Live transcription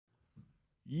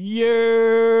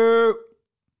Yeah.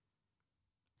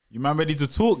 You man ready to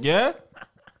talk, yeah?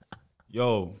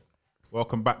 Yo,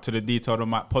 welcome back to the Detailed on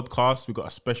Mike podcast. We got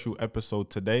a special episode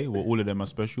today. Well, all of them are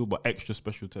special, but extra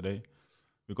special today.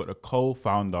 We got the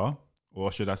co-founder,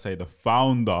 or should I say the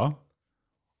founder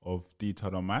of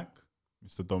Detailed on Mike,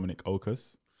 Mr. Dominic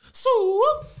Okus. So,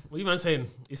 what are you man saying?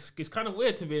 It's kind of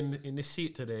weird to be in this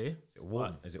seat today. Is it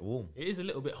warm? Is it warm? It is a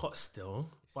little bit hot still,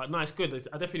 but no, it's good.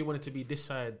 I definitely wanted to be this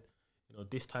side,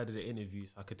 this side of the interview,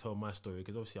 so I could tell my story,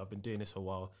 because obviously I've been doing this a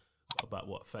while,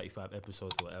 about 35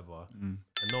 episodes or whatever, and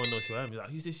no one knows who I am. He's like,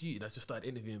 who's this you that's just started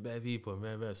interviewing bare people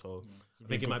and bare. So I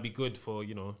think it might be good for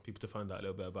people to find out a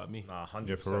little bit about me. Nah, 100%.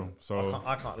 Yeah, for real. So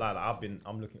I can't lie. Like,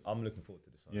 I'm looking forward to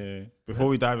this one. yeah. Before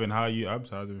we dive in, how are you,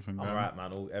 Abs? How's everything going? I'm alright,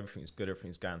 man. Everything's good.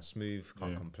 Everything's going smooth.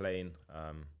 Can't Yeah. complain.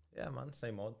 Yeah, man.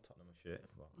 Same old Tottenham shit.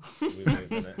 But we're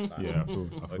moving it. Like, Yeah, I feel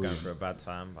we're going through a bad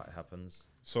time, but it happens.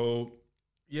 So,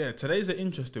 yeah, today's an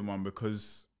interesting one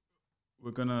because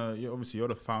we're gonna. Obviously, you're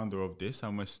the founder of this,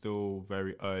 and we're still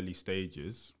very early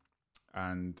stages,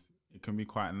 and it can be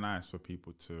quite nice for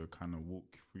people to kind of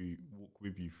walk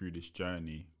with you through this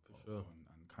journey, For sure.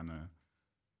 and kind of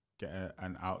get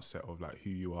an outset of like who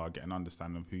you are, get an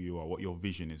understanding of who you are, what your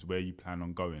vision is, where you plan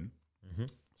on going. Mm-hmm.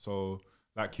 So,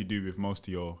 like you do with most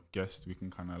of your guests, we can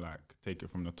kind of like take it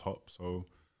from the top. So,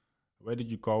 where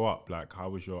did you grow up? Like, how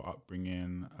was your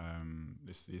upbringing?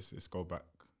 Let's go back.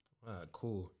 Alright,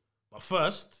 cool. But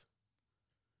first,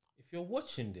 if you're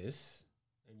watching this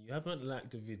and you haven't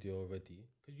liked the video already,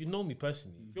 because you know me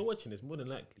personally, if you're watching this, more than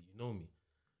likely you know me.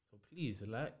 So please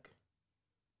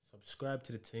subscribe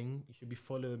to the thing. You should be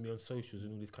following me on socials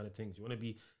and all these kind of things. You want to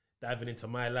be diving into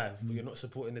my life, but you're not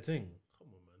supporting the thing. Come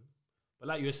on, man. But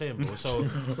like you were saying, bro, so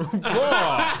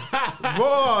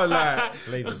Bro, like,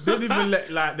 Flavors. didn't even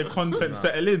let like the content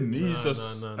settle in. He's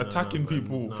just attacking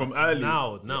people from early.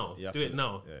 Now, You have do to it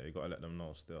now. Yeah, you gotta let them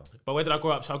know still. But where did I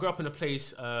grow up? So I grew up in a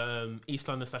place, East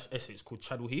London / Essex, called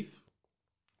Chadwell Heath.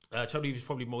 Chadwell Heath is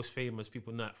probably most famous,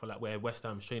 people know that, for like where West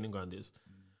Ham's training ground is.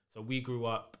 So we grew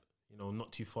up,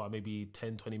 not too far, maybe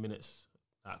 10, 20 minutes,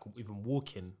 like even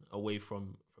walking away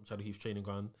from Chadwell Heath training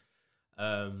ground.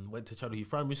 Went to Chadwell Heath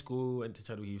Primary School, went to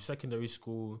Chadwell Heath Secondary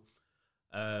School.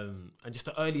 And just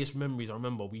the earliest memories I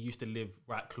remember, we used to live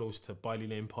right close to Barley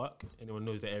Lane Park. Anyone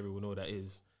knows the area will know what that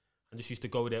is. And just used to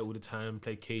go there all the time,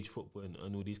 play cage football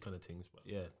and all these kind of things. But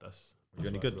yeah, that's Was you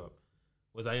any where I good? grew up.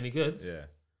 Was I any good? Yeah.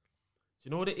 Do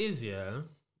you know what it is, yeah?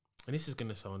 And this is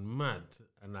gonna sound mad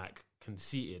and like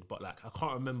conceited, but like I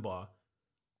can't remember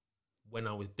when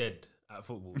I was dead at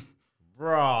football.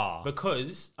 Bruh.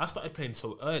 Because I started playing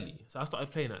so early. So I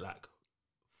started playing at like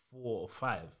 4 or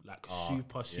 5, like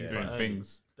super Doing early.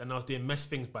 things. Then I was doing mess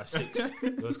things by 6.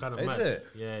 It was kind of Is mad. it?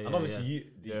 Yeah. And obviously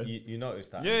Yeah. you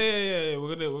noticed that. Yeah.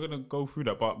 We're gonna go through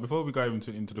that, but before we go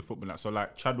into the football, like, so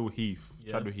like Chadwell Heath,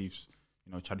 Yeah. Chadwell Heath's,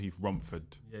 Chadwell Heath,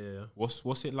 Romford. Yeah.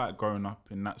 What's it like growing up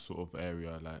in that sort of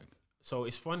area? Like, So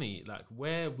it's funny, like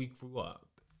where we grew up,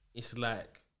 it's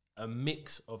like a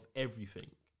mix of everything.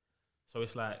 So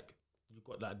it's like you've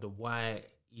got like the white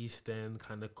East End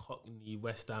kind of Cockney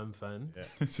West Ham fans.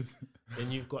 Yeah.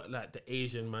 Then you've got like the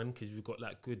Asian man, because we've got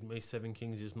like good May 7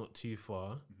 Kings is not too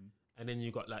far. And then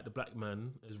you got like the black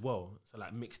man as well. So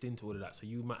like mixed into all of that. So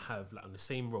you might have like on the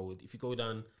same road, if you go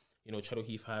down, Chadwell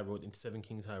Heath High Road into 7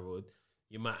 Kings High Road,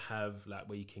 you might have like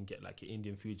where you can get like your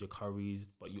Indian food, your curries,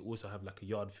 but you also have like a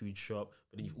yard food shop.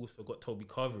 But then you've also got Toby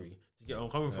Carvery. Do you get where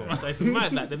I'm coming from? So it's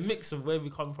mad, like the mix of where we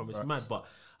come from is mad. But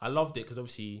I loved it because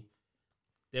obviously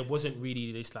there wasn't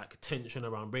really this like tension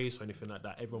around race or anything like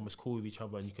that. Everyone was cool with each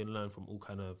other, and you can learn from all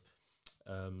kind of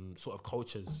sort of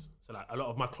cultures. So like a lot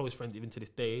of my close friends, even to this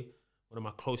day, one of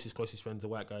my closest friends, a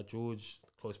white guy, George,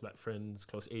 close black friends,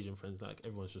 close Asian friends, like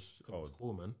everyone's just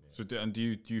cool, man. so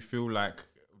do you feel like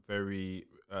very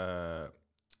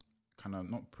kind of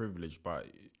not privileged, but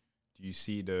do you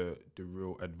see the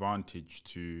real advantage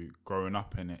to growing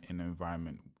up in an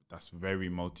environment that's very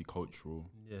multicultural?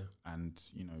 Yeah. And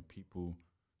people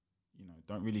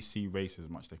don't really see race as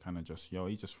much. They kind of just,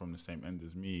 he's just from the same end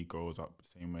as me, he grows up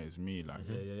the same way as me, like.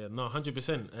 Yeah. No,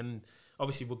 100%. And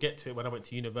obviously we'll get to it when I went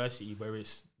to university, where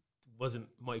it wasn't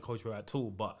multicultural at all.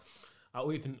 But I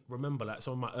even remember like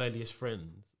some of my earliest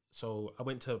friends. So I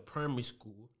went to primary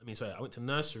school. I went to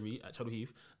nursery at Chadwell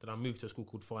Heath. Then I moved to a school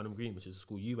called Farnham Green, which is a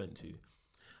school you went to.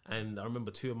 And I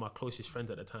remember 2 of my closest friends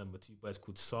at the time were 2 boys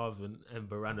called Sarvan and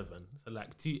Baranavan. So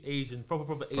like 2 Asian,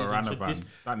 proper Asian. Baranavan,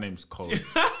 that name's cold.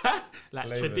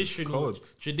 Like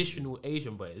traditional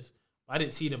Asian boys. I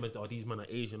didn't see them as these men are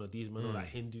Asian or these men are like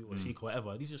Hindu or Sikh or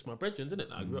whatever. These are just my brethren, isn't it?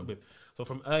 That I grew up with. So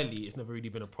from early, it's never really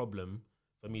been a problem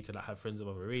for me to like have friends of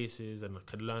other races, and I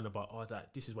could learn about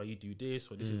that this is why you do this,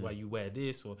 or this is why you wear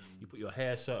this, or you put your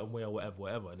hair a certain way, or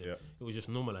whatever. And it was just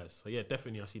normalized. So yeah,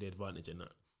 definitely I see the advantage in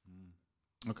that.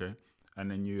 Okay,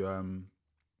 and then you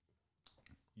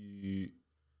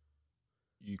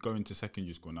go into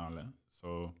secondary school now, like,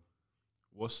 so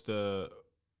what's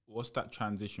that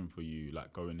transition for you,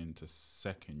 like going into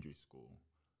secondary school?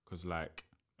 Because like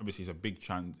obviously it's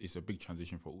a big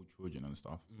transition for all children and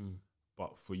stuff.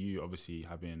 But for you, obviously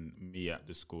having me at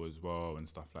the school as well and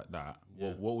stuff like that,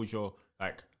 what was your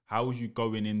like? How was you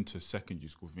going into secondary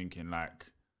school thinking like,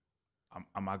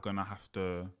 am I gonna have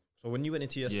to? So when you went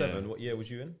into year 7, what year was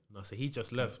you in? No, so he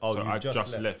just left. Oh, so I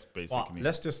just left basically. But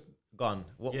let's just go on.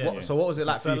 So what was it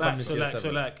like for you coming into year 7? So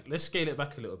like, let's scale it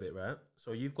back a little bit, right?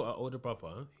 So you've got an older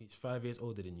brother. He's 5 years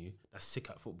older than you. That's sick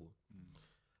at football.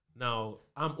 Now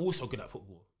I'm also good at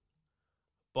football,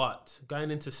 but going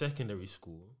into secondary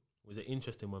school was an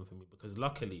interesting one for me because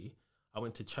luckily I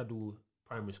went to Chadwell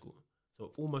Primary School.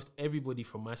 So almost everybody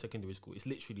from my secondary school, it's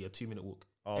literally a 2-minute walk.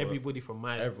 Everybody from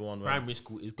my primary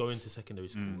school is going to secondary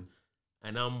school.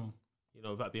 And I'm, you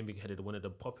know, without being big-headed, one of the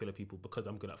popular people because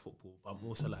I'm good at football. But I'm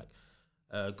also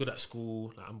like good at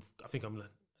school. Like I think I'm like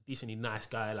a decently nice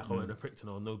guy. Like I wasn't a prick to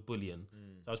no bullying.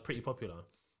 So I was pretty popular.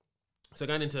 So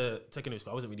going into secondary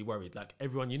school, I wasn't really worried. Like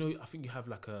everyone, you know, I think you have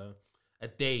like a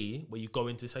day where you go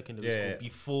into secondary school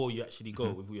before you actually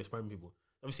go with all your primary people.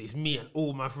 Obviously, it's me and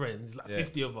all my friends, like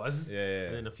 50 of us,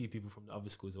 and then a few people from the other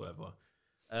schools or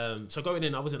whatever. So going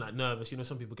in, I wasn't like nervous. You know,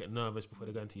 some people get nervous before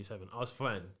they go into year 7. I was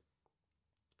fine.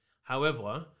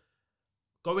 However,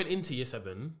 going into year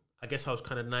 7, I guess I was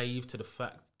kind of naive to the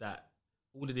fact that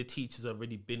all of the teachers have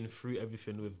already been through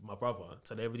everything with my brother.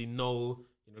 So they already know,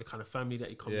 you know, the kind of family that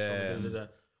he comes from.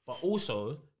 But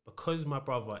also, because my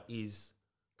brother is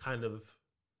kind of,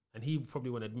 and he probably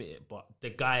won't admit it, but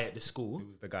the guy at the school. He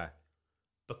was the guy.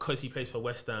 Because he plays for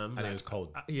West Ham. And it was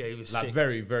cold. Yeah, he was like sick.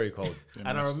 Very, very cold.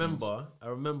 And I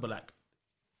remember like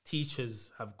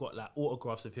teachers have got like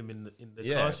autographs of him in the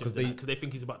classroom because they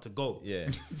think he's about to go. Yeah.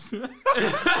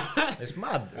 It's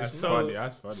mad. That's funny.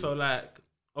 So like,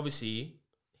 obviously,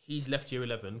 he's left year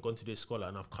 11, gone to do a scholar,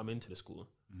 and I've come into the school.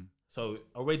 So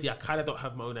already I kind of don't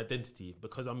have my own identity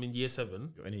because I'm in year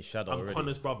 7. You're in his shadow I'm already.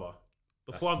 Connor's brother.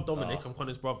 Before I'm Dominic, I'm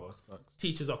Connor's brother.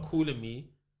 Teachers are calling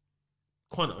me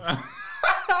Connor.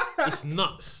 It's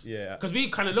nuts. Yeah. Because we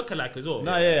kind of look alike as well.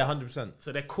 No, yeah, 100%.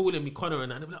 So they're calling me Connor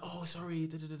and they're like, oh, sorry,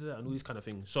 and all these kind of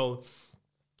things. So,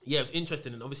 yeah, it was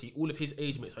interesting. And obviously, all of his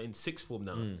age mates are in 6th form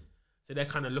now. So they're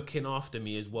kind of looking after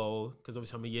me as well. Because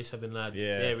obviously, I'm a year 7 lad.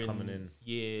 Yeah, they're in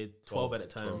year 12 at the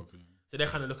time. So they're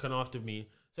kind of looking after me.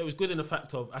 So it was good in the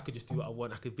fact of I could just do what I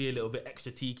want. I could be a little bit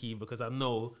extra cheeky because I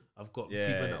know I've got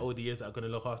people in the older years that are going to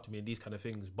look after me and these kind of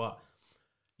things. But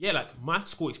yeah, like my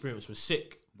school experience was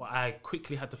sick, but I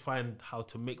quickly had to find how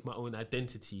to make my own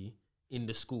identity in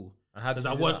the school because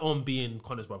I went on being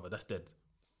Connor's brother. That's dead.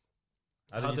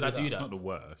 How did I do that? It's not the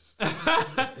worst.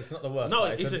 It's not the worst. No,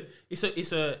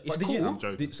 it's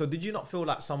cool. So did you not feel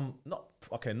like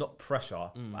not pressure,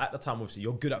 but at the time obviously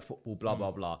you're good at football, blah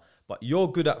blah blah. But you're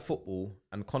good at football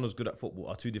and Connor's good at football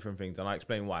are two different things, and I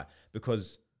explain why.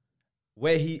 Because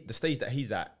the stage that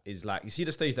he's at is like, you see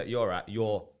the stage that you're at,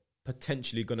 you're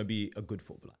potentially going to be a good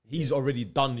footballer. He's already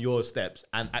done your steps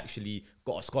and actually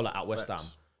got a scholar at West Ham.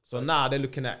 So now they're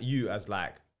looking at you as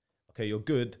like, okay, you're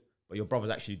good, but your brother's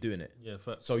actually doing it. Yeah,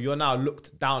 facts. So you're now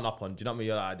looked down upon. Do you know what I mean?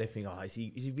 You're like, they think, oh, is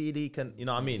he really you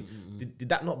know what I mean? Did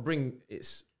that not bring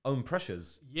its own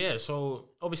pressures? Yeah, so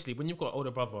obviously when you've got an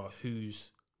older brother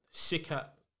who's sick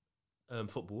at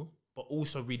football, but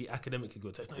also really academically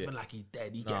good. So it's not even like he's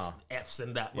dead. He gets Fs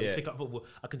and that. But he's sick at football.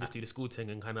 I can just do the school thing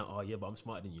and kind of, but I'm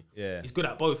smarter than you. Yeah. He's good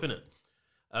at both, innit?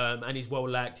 And he's well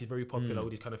liked. He's very popular, all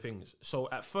these kind of things. So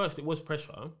at first it was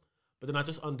pressure, but then I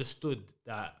just understood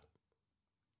that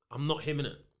I'm not him,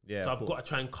 innit? Yeah, so I've got to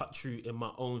try and cut through in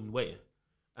my own way.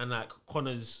 And like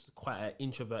Connor's quite an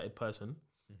introverted person.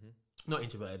 Not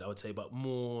introverted, I would say, but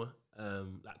more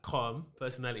like calm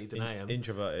personality than I am.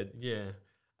 Introverted. Yeah.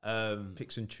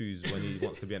 Picks and choose when he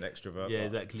wants to be an extrovert. Yeah,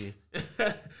 exactly.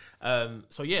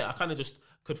 So yeah, I kind of just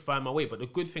could find my way. But the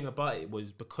good thing about it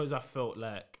was because I felt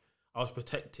like I was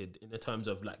protected in the terms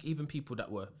of like even people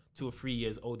that were 2 or 3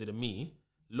 years older than me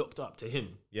looked up to him.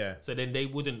 Yeah. So then they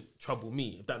wouldn't trouble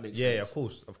me, if that makes sense. Yeah,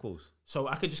 of course. So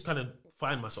I could just kind of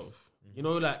find myself. You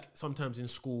know, like sometimes in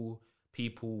school,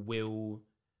 people will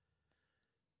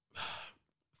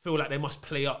feel like they must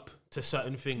play up to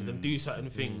certain things and do certain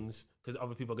things because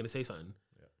other people are going to say something.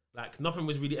 Like nothing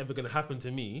was really ever going to happen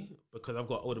to me because I've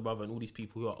got an older brother and all these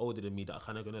people who are older than me that are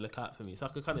kind of going to look out for me. So I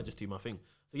could kind of just do my thing.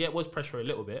 So yeah, it was pressure a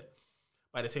little bit,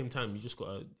 But at the same time, you just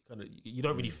gotta kind of, you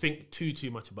don't really think too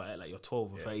much about it. Like you're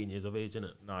 12 or 13 years of age,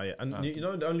 innit? No, yeah. And you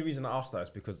know, the only reason I asked that is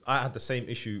because I had the same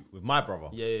issue with my brother.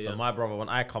 So my brother, when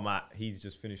I come out, he's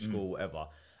just finished school, whatever.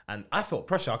 And I felt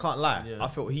pressure, I can't lie. Yeah. I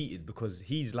felt heated because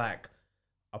he's like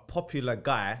a popular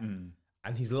guy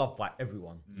and he's loved by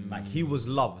everyone. Like he was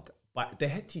loved, but the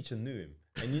head teacher knew him.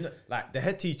 And you know, like the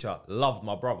head teacher loved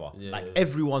my brother.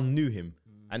 Everyone knew him.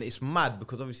 And it's mad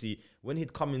because obviously when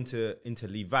he'd come into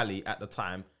Lee Valley at the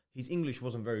time, his English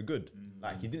wasn't very good.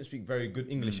 Like he didn't speak very good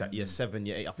English at year 7,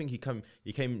 year 8. I think he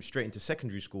came straight into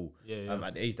secondary school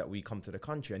at the age that we come to the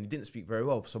country, and he didn't speak very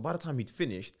well. So by the time he'd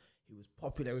finished, he was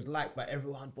popular. He was liked by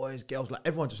everyone, boys, girls, like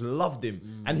everyone just loved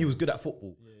him. And he was good at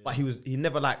football. But he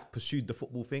never like pursued the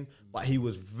football thing, but he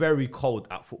was very cold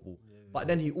at football. But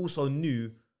then he also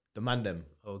knew the man them.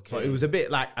 So it was a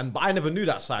bit like, but I never knew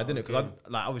that side, didn't it? Because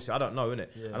like obviously I don't know,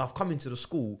 innit? And I've come into the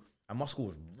school and my school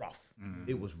was rough.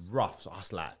 It was rough. So I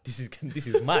was like, this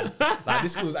is mad. Like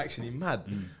this school is actually mad.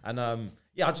 And I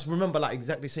just remember like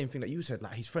exactly the same thing that you said.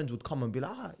 Like his friends would come and be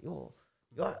like, you're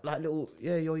like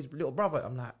you're his little brother.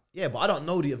 I'm like, yeah, but I don't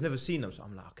know I've never seen them. So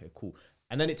I'm like, okay, cool.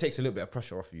 And then it takes a little bit of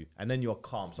pressure off you, and then you're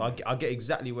calm. So I get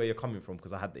exactly where you're coming from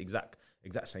because I had the exact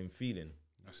same feeling.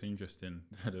 That's interesting.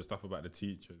 There's stuff about the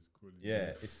teachers.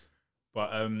 Yeah,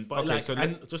 but okay, like, so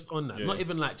and just on that, not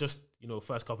even like just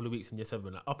first couple of weeks in year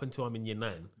 7, like up until I'm in year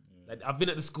 9. Like I've been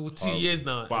at the school 2 years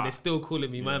now, and they're still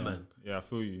calling me my man. Yeah, I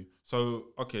feel you. So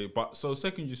okay, so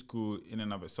secondary school in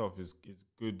and of itself is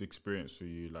good experience for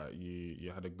you. Like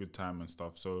you had a good time and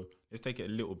stuff. So let's take it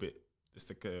a little bit. Let's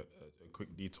take a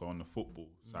quick detour on the football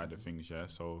side of things. Yeah.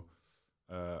 So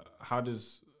what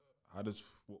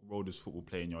role does football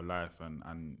play in your life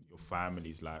and your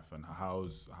family's life, and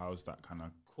how's that kind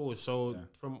of cool? So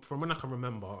from when I can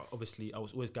remember, obviously I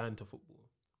was always going to football.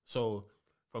 So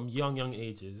from young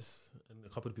ages, and a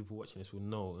couple of people watching this will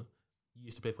know, you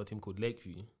used to play for a team called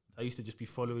Lakeview. I used to just be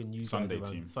following you guys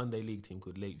around. Sunday league team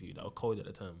called Lakeview. That was cold at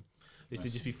the time. I used to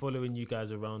just be following you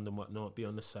guys around and whatnot, be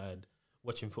on the side,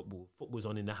 watching football. Football's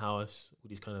on in the house, all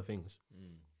these kind of things.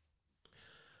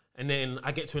 And then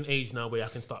I get to an age now where I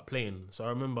can start playing. So I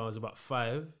remember I was about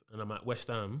 5 and I'm at West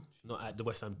Ham, not at the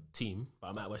West Ham team, but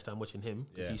I'm at West Ham watching him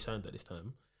because he signed at this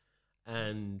time.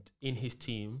 And in his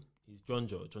team is John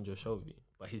Joe Shelby,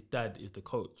 but his dad is the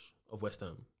coach of West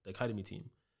Ham, the academy team.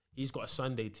 He's got a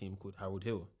Sunday team called Harold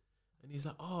Hill. And he's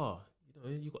like,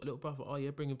 you got a little brother. Oh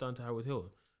yeah, bring him down to Harold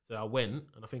Hill. So I went,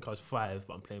 and I think I was 5,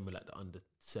 but I'm playing with like the under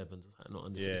 7s, not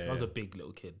under 6. I was a big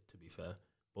little kid, to be fair.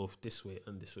 Both this way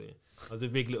and this way. I was a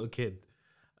big little kid.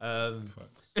 I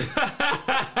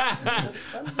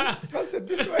said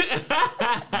this way.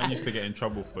 I used to get in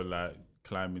trouble for like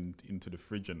climbing into the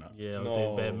fridge and that. Yeah, I was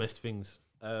doing bare messed things.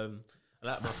 I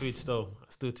like my food still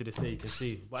to this day, you can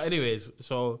see. But anyways,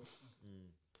 so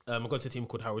I got to a team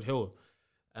called Harold Hill.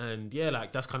 And yeah,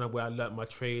 like that's kind of where I learnt my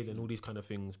trade and all these kind of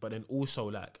things. But then also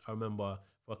like I remember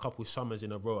for a couple of summers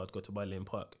in a row, I'd go to Lane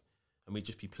Park. And we'd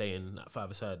just be playing like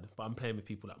 5-a-side. But I'm playing with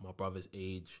people like my brother's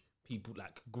age, people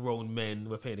like grown men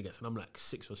we're playing against, and I'm like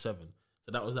 6 or 7.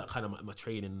 So that was that kind of my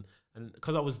training. And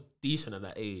because I was decent at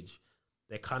that age,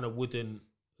 they kind of wouldn't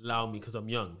allow me because I'm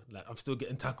young. Like I'm still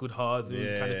getting tackled hard, and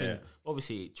this kind of thing.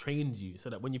 Obviously, it trains you so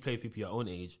that when you play with people your own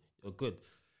age, you're good.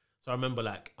 So I remember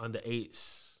like under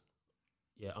 8s,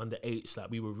 like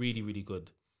we were really, really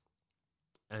good.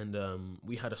 And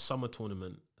we had a summer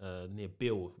tournament near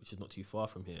Bill, which is not too far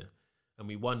from here. And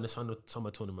we won the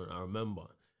summer tournament, I remember.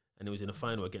 And it was in a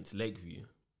final against Lakeview.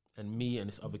 And me and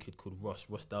this other kid called Ross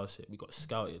Dowsett, we got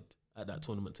scouted at that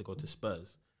tournament to go to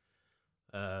Spurs.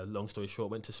 Long story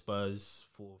short, went to Spurs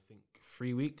for, I think,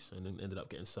 3 weeks and then ended up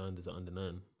getting signed as an under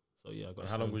 9. So yeah, I got.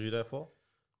 How long was you there for?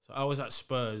 So I was at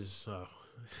Spurs.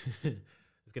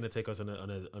 It's going to take us on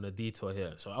a detour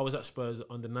here. So I was at Spurs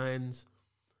under 9s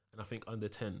and I think under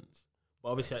 10s. But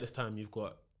obviously at this time, you've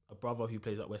got a brother who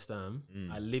plays at West Ham.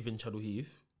 I live in Cheddle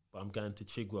Heath, but I'm going to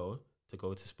Chigwell to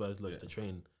go to Spurs Lodge to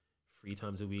train 3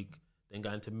 times a week. Then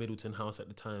going to Middleton House at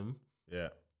the time.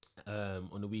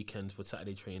 On the weekends for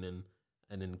Saturday training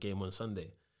and then game on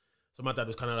Sunday. So my dad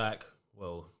was kind of like,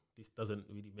 well, this doesn't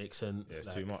really make sense. Yeah, it's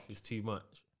like, too much. It's too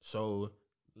much. So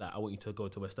like, I want you to go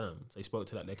to West Ham. So he spoke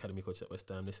to like the academy coach at West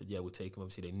Ham. They said, yeah, we'll take him.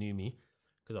 Obviously they knew me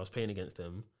because I was playing against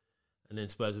them. And then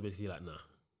Spurs were basically like, nah.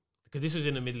 Because this was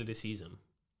in the middle of the season.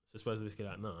 So Spurs were basically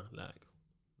like, nah, like,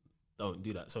 don't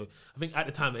do that. So I think at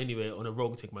the time anyway, on a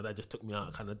rogue tick, my dad just took me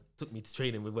out, kind of took me to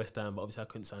training with West Ham, but obviously I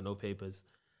couldn't sign no papers.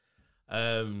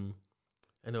 And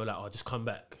they were like, oh, just come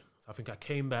back. So I think I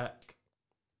came back,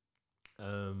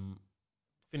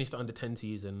 finished the under 10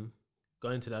 season,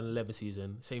 got into the under 11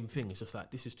 season, same thing. It's just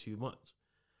like, this is too much.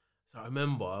 So I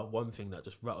remember one thing that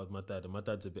just rattled my dad, and my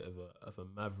dad's a bit of a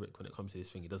maverick when it comes to this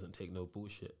thing. He doesn't take no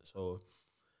bullshit. So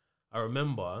I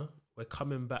remember we're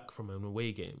coming back from an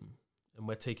away game, and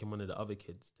we're taking one of the other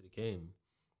kids to the game.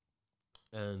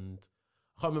 And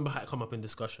I can't remember how it come up in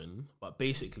discussion, but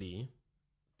basically,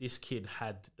 this kid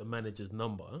had the manager's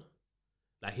number.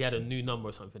 Like, he had a new number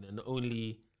or something, and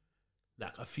only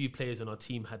like a few players on our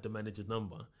team had the manager's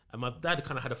number. And my dad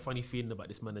kind of had a funny feeling about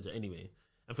this manager anyway.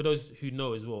 And for those who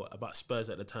know as well about Spurs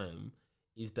at the time,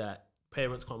 is that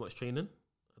parents can't watch training.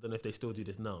 I don't know if they still do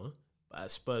this now, but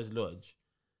at Spurs Lodge,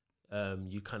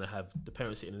 you kind of have the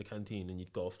parents sitting in the canteen and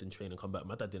you'd go off and train and come back.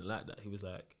 My dad didn't like that. He was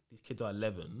like, these kids are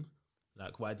 11.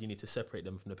 Like, why do you need to separate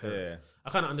them from the parents? Yeah. I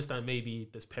kind of understand maybe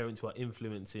there's parents who are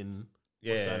influencing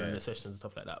what's going on in the sessions and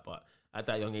stuff like that. But at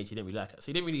that young age, he didn't really like it. So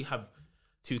he didn't really have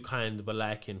too kind of a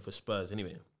liking for Spurs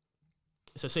anyway.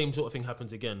 It's the same sort of thing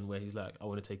happens again where he's like, I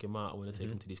want to take him out. I want to take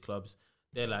him to these clubs.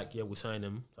 They're like, yeah, we'll sign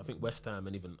him. I think West Ham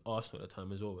and even Arsenal at the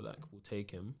time as well were like, we'll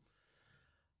take him.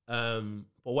 But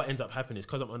what ends up happening is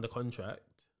because I'm under contract,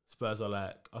 Spurs are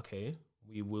like, okay,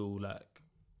 we will like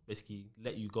basically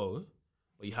let you go,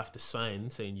 but you have to sign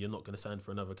saying you're not going to sign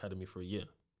for another academy for a year.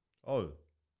 Oh.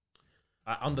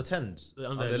 Under 10s?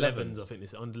 Under 11s, I think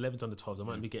this under 11s, under 12s. I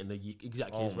might be getting the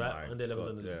exact years right. Under 11s,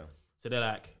 under 11s. So they're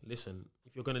like, listen,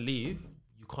 if you're going to leave,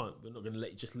 you can't, we're not going to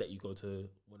let you go to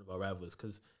one of our rivals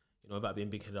because, you know, without being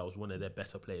big-headed, I was one of their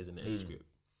better players in the age group.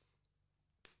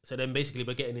 So then basically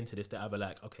we're getting into this. They're either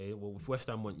like, okay, well, if West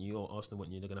Ham want you or Arsenal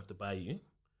want you, they're going to have to buy you.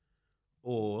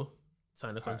 Or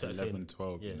sign a contract 11, saying,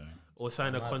 12, you know. Or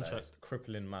sign a contract.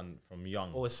 Crippling man from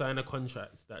young. Or sign a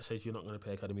contract that says you're not going to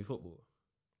play academy football.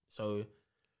 So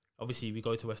obviously we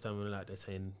go to West Ham and like they're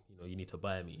saying, you know, you need to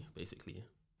buy me, basically.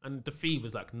 And the fee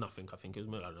was like nothing, I think. It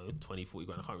was, I don't know, 20, 40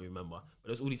 grand, I can't remember. But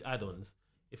there's all these add-ons.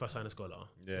 If I sign a scholar,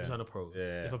 if I sign a pro,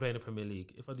 if I play in the Premier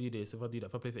League, if I do this, if I do that,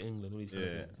 if I play for England, all these kind of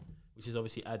things. Which is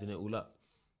obviously adding it all up.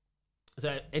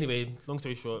 So anyway, long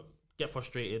story short, get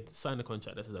frustrated, sign the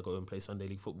contract that says I go and play Sunday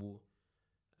League football,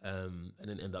 and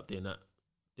then end up doing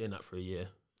that for a year.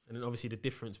 And then obviously the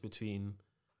difference between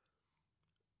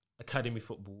academy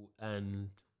football and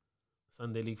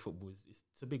Sunday League football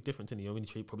it's a big difference, isn't it? You only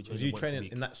probably training. Was you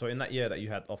training in that? So in that year that you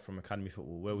had off from academy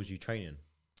football, where was you training?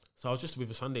 So I was just with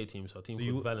a Sunday team, so a team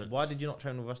called Valence. Why did you not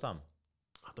train with West Ham?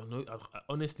 I don't know. I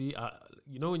honestly,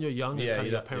 you know, when you're young and kind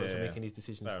of your parents are making these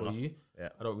decisions Fair for enough. you. Yeah.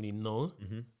 I don't really know.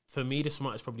 For me, the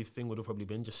smartest thing would have probably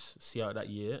been just see out that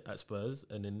year at Spurs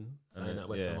and then sign at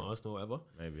West Ham or Arsenal or whatever.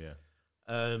 Maybe, yeah.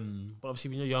 But obviously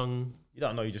when you're young, you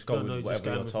don't know. You just go with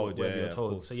whatever you're told. You're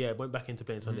told. So yeah, went back into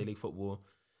playing Sunday League football.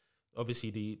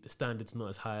 Obviously the standard's not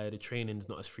as high, the training's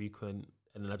not as frequent,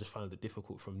 and then I just found it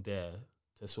difficult from there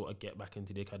to sort of get back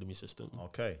into the academy system.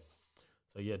 Okay.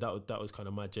 So yeah, that was kind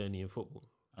of my journey in football.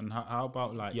 And how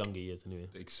about like younger years anyway?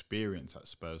 The experience at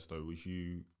Spurs though, did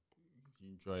you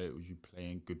enjoy it? Was you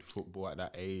playing good football at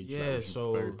that age? Yeah, like,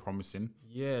 so very promising.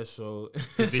 Yeah, so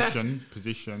position.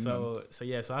 So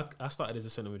I started as a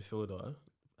centre midfielder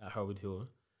at Howard Hill,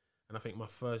 and I think my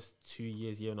first 2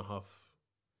 years, year and a half,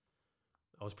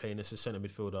 I was playing as a centre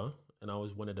midfielder, and I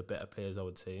was one of the better players, I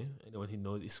would say. Anyone who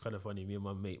knows, it's kind of funny. Me and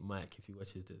my mate Mike, if he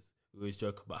watches this, we always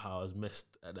joke about how I was messed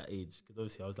at that age because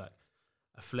obviously I was like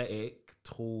athletic,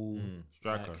 tall,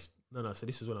 striker. Like, no. So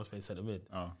this was when I was playing centre mid.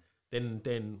 Oh.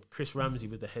 Then Chris Ramsey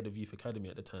was the head of youth academy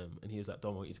at the time, and he was like,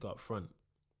 "Don't want you to go up front."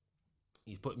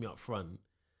 He's put me up front,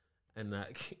 and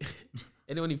like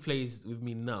anyone who plays with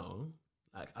me now,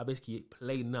 like I basically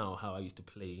play now how I used to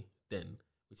play then,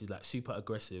 which is like super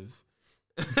aggressive.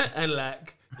 And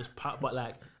like just but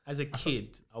like as a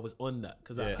kid I was on that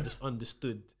because I just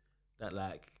understood that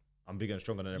like I'm bigger and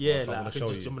stronger than everyone. So like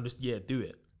I'm gonna do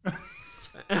it.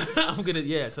 I'm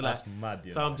gonna so that's like mad,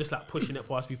 so I'm just like pushing it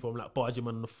past people. I'm like barging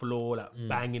on the floor, like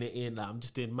banging it in. Like I'm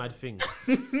just doing mad things.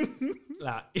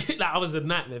 like I was a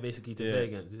nightmare basically to play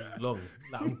against. It was long.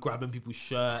 Like I'm grabbing people's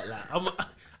shirt.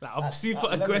 I'm super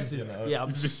aggressive. You know? Yeah, I'm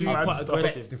super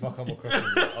aggressive. If I come across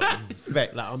you,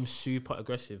 like I'm super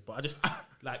aggressive. But I just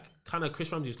like kind of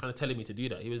Chris Ramsey was kind of telling me to do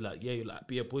that. He was like, yeah, you like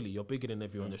be a bully. You're bigger than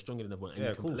everyone. You're stronger than everyone, and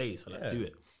you can play. So like do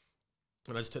it.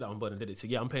 And I just took that on board and did it. So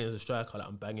yeah, I'm playing as a striker. Like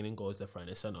I'm banging in goals left, right,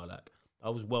 and centre. Like I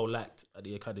was well liked at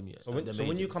the academy. So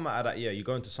when you come out of that year, you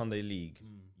go into Sunday League.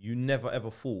 You never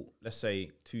ever thought, let's say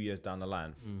 2 years down the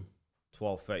line,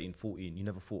 12, 13, 14. You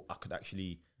never thought I could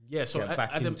actually so get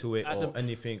back into it or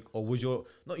anything, or was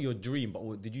not your dream,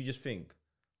 but did you just think,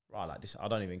 right, like this, I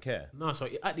don't even care? No, so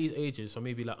at these ages, so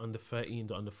maybe like under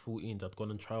 13s or under 14s, I'd gone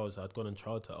on trials. I'd gone on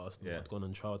trial to Arsenal. I'd gone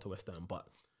on trial to West Ham, but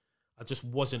I just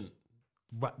wasn't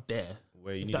right there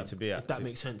where you if needed that, to be at. if that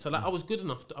makes sense. So like I was good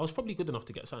enough. I was probably good enough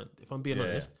to get signed. If I'm being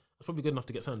honest, I was probably good enough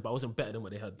to get signed, but I wasn't better than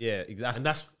what they had. Yeah, exactly.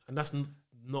 And that's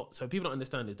not. So people don't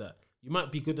understand is that you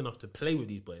might be good enough to play with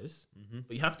these boys,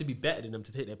 but you have to be better than them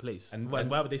to take their place. And why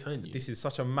would they sign you? This is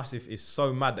such a massive. It's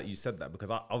so mad that you said that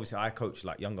because obviously I coach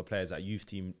like younger players at youth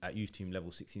team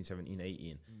level 16, 17,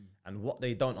 18, and what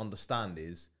they don't understand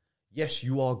is yes,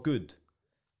 you are good.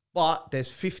 But there's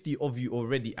 50 of you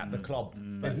already at the club.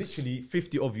 There's literally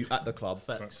 50 of you at the club.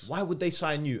 Facts. Why would they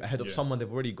sign you ahead of someone they've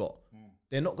already got?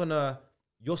 They're not gonna.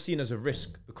 You're seen as a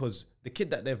risk because the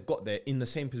kid that they've got there in the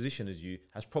same position as you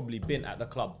has probably been at the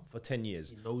club for 10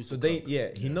 years. He knows so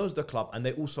the he knows the club, and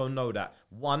they also know that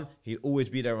one, he'll always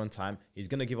be there on time. He's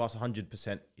gonna give us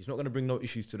 100%. He's not gonna bring no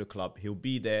issues to the club. He'll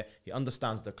be there. He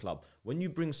understands the club. When you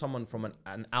bring someone from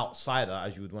an outsider,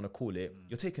 as you would want to call it,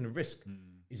 you're taking a risk.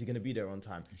 Is he going to be there on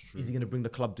time? Is he going to bring the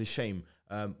club to shame?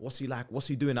 What's he like? What's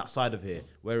he doing outside of here?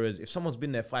 Whereas if someone's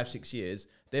been there 5-6 years,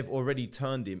 they've already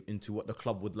turned him into what the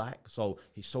club would like. So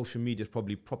his social media is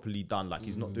probably properly done. Like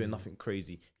he's not doing nothing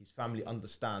crazy. His family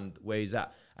understand where he's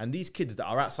at. And these kids that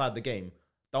are outside the game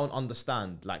don't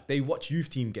understand. Like they watch youth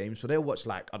team games. So they'll watch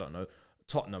like, I don't know,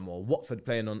 Tottenham or Watford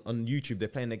playing on YouTube. They're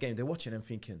playing their game. They're watching and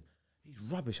thinking, he's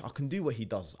rubbish. I can do what he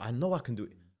does. I know I can do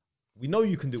it. We know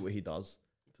you can do what he does.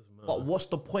 But what's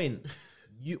the point?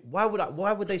 Why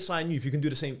would they sign you if you can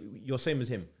do the same? You're same as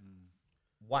him.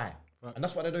 Why? Right. And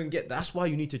that's what I don't get. That's why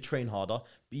you need to train harder,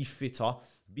 be fitter,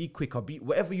 be quicker, be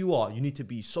whatever you are. You need to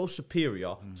be so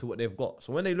superior to what they've got.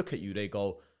 So when they look at you, they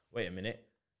go, "Wait a minute.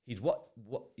 He's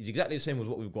he's exactly the same as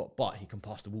what we've got, but he can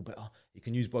pass the ball better. He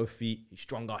can use both feet. He's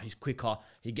stronger. He's quicker.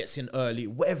 He gets in early.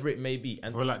 Whatever it may be."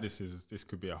 And I feel like this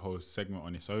could be a whole segment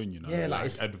on its own. You know, yeah,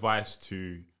 like advice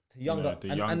to younger,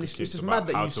 you know, and it's just mad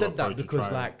that you said that because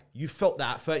like you felt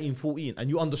that at 13, 14 and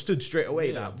you understood straight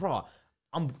away that, bruh,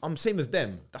 I'm same as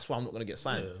them. That's why I'm not going to get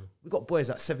signed. Yeah. We got boys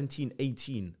at 17,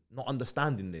 18 not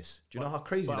understanding this. Do you know how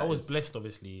crazy that is? I was blessed,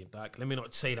 obviously. Like, let me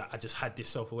not say that I just had this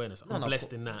self-awareness. I'm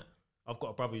blessed in that I've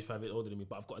got a brother who's 5 years older than me,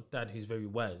 but I've got a dad who's very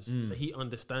wise. So he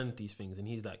understands these things and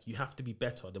he's like, you have to be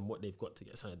better than what they've got to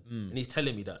get signed. And he's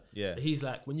telling me that. Yeah. He's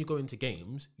like, when you go into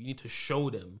games, you need to show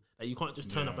them that you can't just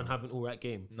turn up and have an all right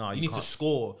game. No, you need to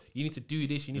score. You need to do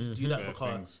this. You need to do that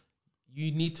because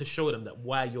you need to show them that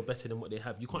why you're better than what they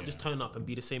have. You can't just turn up and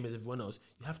be the same as everyone else.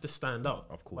 You have to stand out.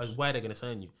 Of course. Why they're going to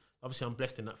sign you. Obviously, I'm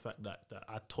blessed in that fact that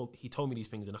he told me these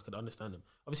things and I could understand them.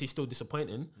 Obviously, it's still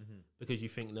disappointing because you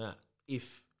think that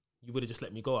if you would have just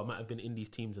let me go, I might have been in these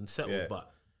teams and settled,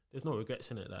 but there's no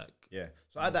regrets in it. Like,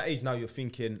 so at that age now, you're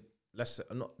thinking,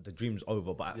 not the dream's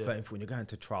over, but at 13, when you're going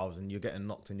to trials and you're getting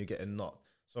knocked.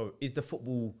 So is the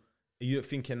football, are you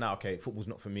thinking now, okay, football's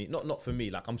not for me? Not for me,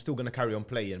 like I'm still going to carry on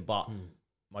playing, but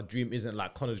my dream isn't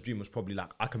like, Connor's dream was probably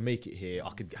like, I can make it here,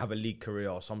 I could have a league career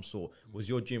or some sort. Was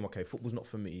your dream, okay, football's not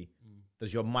for me?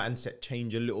 Does your mindset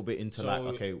change a little bit into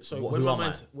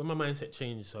when my mindset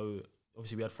changed, so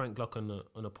obviously we had Frank Gluck on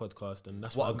a podcast, and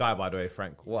that's what a guy, by the way,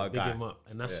 Frank. What a guy. Big him up,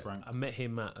 and that's Frank. I met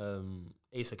him at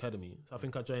Ace Academy, so I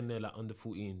think I joined there like under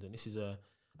 14s, and this is a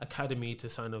academy to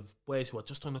sign of boys who are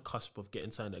just on the cusp of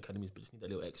getting signed at academies, but just need a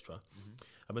little extra.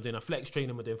 And we're doing a flex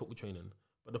training, we're doing football training.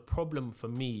 But the problem for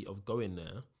me of going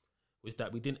there was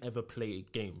that we didn't ever play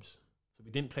games. So we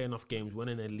didn't play enough games. We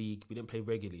weren't in a league. We didn't play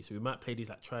regularly. So we might play these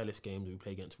like trialist games. We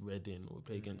play against Reading or we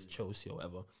play against Chelsea or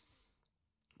whatever.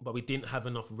 But we didn't have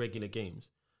enough regular games.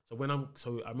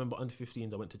 So I remember under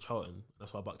 15s, I went to Charlton.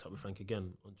 That's why I backed up with Frank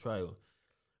again on trial.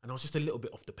 And I was just a little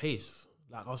bit off the pace.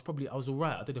 Like I was all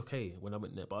right. I did okay when I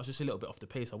went there, but I was just a little bit off the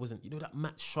pace. I wasn't, that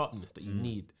match sharpness that you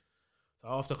need. So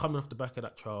after coming off the back of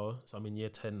that trial, so I'm in year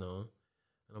 10 now,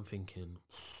 and I'm thinking,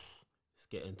 it's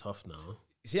getting tough now.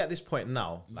 You see, at this point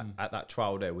now, like at that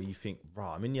trial there, where you think, bro,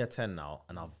 I'm in year 10 now,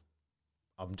 and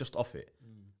I'm just off it.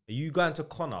 Are you going to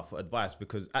Connor for advice?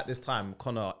 Because at this time,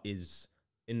 Connor is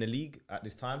in the league at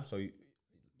this time, so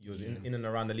you was in and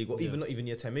around the league, or even not even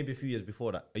year 10, maybe a few years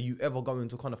before that. Are you ever going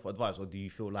to Connor for advice, or do you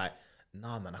feel like,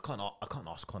 nah, man, I can't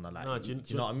ask Connor, like, no, do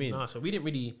you know what I mean? Nah, so we didn't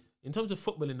really, in terms of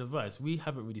footballing advice, we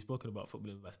haven't really spoken about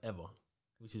footballing advice ever,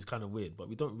 which is kind of weird, but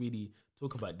we don't really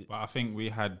talk about it. But I think we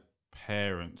had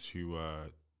parents who were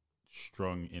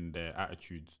strong in their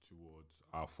attitudes towards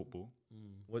our football.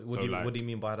 What do you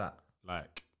mean by that?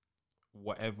 Like,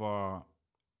 whatever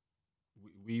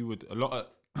we would,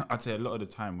 I'd say a lot of the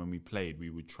time when we played, we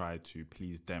would try to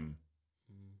please them.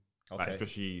 Like,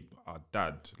 especially our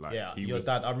dad. Like, your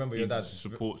dad. I remember your dad.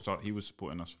 He was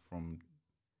supporting us from.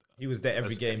 He was there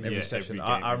every game, every session.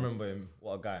 I remember him.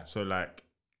 What a guy. So like,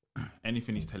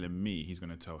 anything he's telling me, he's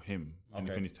gonna tell him.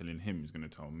 Anything he's telling him, he's gonna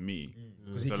tell me.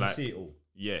 Because he can see it all.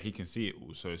 Yeah, he can see it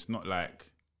all. So it's not like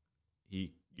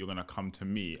you're gonna come to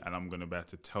me and I'm gonna be able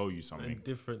to tell you something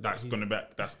different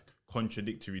that's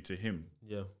contradictory to him.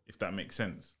 Yeah, if that makes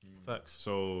sense. facts.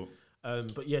 So,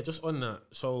 but yeah, just on that.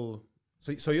 So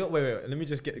you're wait. Let me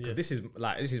just get, because this is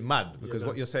mad, because Yeah,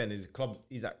 what you're saying is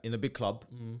he's in a big club,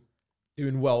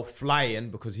 doing well, flying,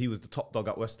 because he was the top dog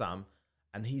at West Ham,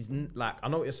 and he's like, I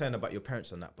know what you're saying about your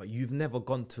parents and that, but you've never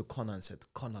gone to Connor and said,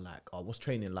 Connor, like, oh, what's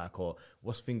training like, or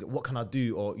what can I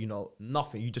do, or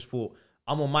nothing. You just thought,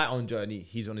 I'm on my own journey,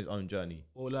 he's on his own journey.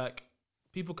 Or like,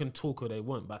 people can talk all they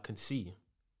want, but I can see.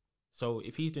 So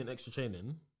if he's doing extra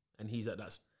training and he's at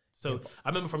that, I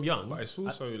remember from young. but it's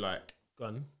also like,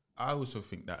 Gone. I also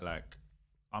think that like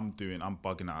I'm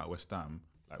bugging out at West Ham.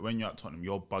 Like when you're at Tottenham,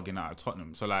 you're bugging out at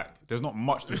Tottenham. So like, there's not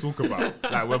much to talk about.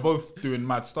 Like we're both doing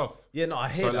mad stuff. Yeah, no, I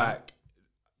hear so that.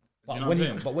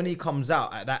 Like, but when he comes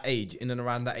out at that age, in and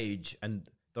around that age, and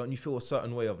don't you feel a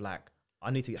certain way of like, I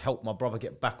need to help my brother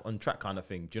get back on track, kind of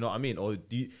thing? Do you know what I mean? Or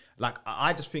do you like?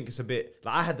 I just think it's a bit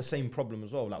like, I had the same problem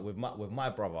as well, like with my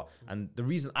brother. And the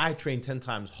reason I trained 10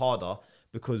 times harder,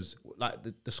 because like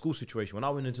the school situation, when I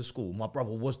went into school, my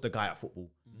brother was the guy at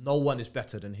football. No one is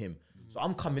better than him. So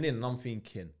I'm coming in and I'm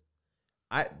thinking,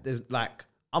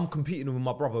 I'm competing with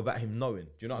my brother without him knowing.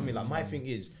 Do you know what I mean? Like, my thing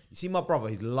is, you see my brother,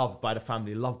 he's loved by the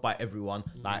family, loved by everyone.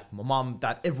 Like my mum,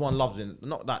 dad, everyone loves him.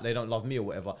 Not that they don't love me or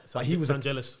whatever. But he was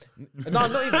jealous. No,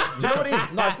 not even. Do you know what it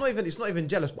is? No, it's not even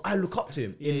jealous. But I look up to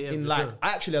him sure. I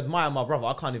actually admire my brother.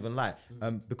 I can't even lie,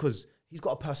 because he's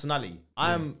got a personality.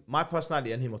 My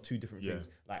personality and him are two different things.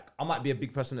 Like, I might be a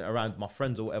big person around my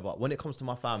friends or whatever. When it comes to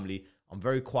my family, I'm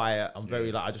very quiet. I'm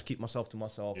very I just keep myself to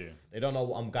myself. Yeah. They don't know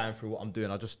what I'm going through, what I'm doing.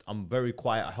 I'm very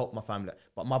quiet. I help my family.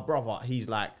 But my brother, he's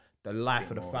like the life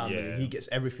of the family. Yeah. He gets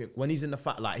everything. When he's in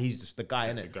the like, he's just the guy,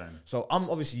 innit? So I'm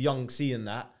obviously young, seeing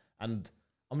that, and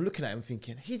I'm looking at him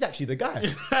thinking, he's actually the guy.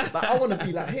 Like, I want to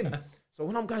be like him. So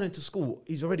when I'm going into school,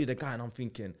 he's already the guy, and I'm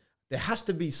thinking, there has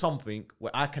to be something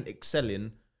where I can excel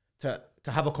in to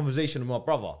have a conversation with my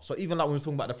brother. So even like when we were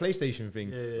talking about the PlayStation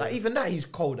thing, like even that, he's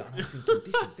cold. And I'm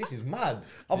thinking, this is mad.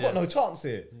 I've got no chance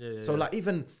here. So like,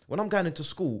 even when I'm going into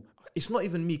school, it's not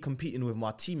even me competing with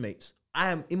my teammates. I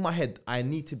am, in my head, I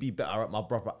need to be better at my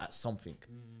brother at something.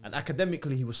 And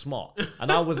academically, he was smart,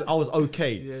 and I was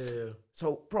okay.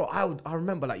 So bro, I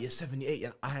remember like year 78,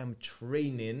 and I am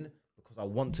training because I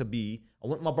want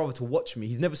my brother to watch me.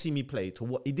 He's never seen me play.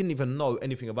 He didn't even know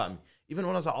anything about me. Even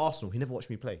when I was at Arsenal, he never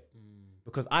watched me play,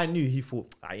 because I knew he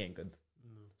thought, I ain't good.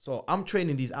 So I'm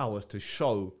training these hours to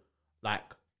show,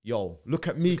 like, yo, look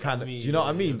at me, kind of. Do you know what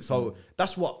I mean? So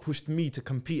that's what pushed me to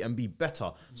compete and be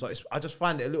better. So I just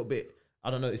find it a little bit, I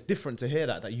don't know, it's different to hear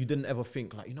that you didn't ever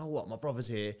think like, you know what, my brother's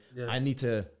here. I need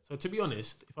to. So to be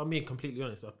honest, if I'm being completely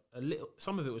honest,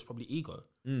 some of it was probably ego.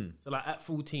 So like at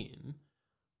 14,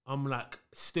 I'm like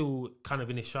still kind of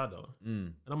in his shadow,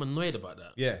 and I'm annoyed about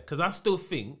that. Yeah, because I still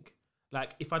think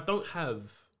like, if I don't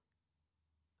have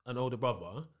an older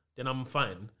brother, then I'm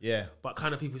fine. Yeah, but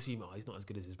kind of people see me, oh, he's not as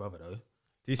good as his brother though.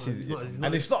 It's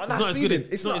not a nice feeling.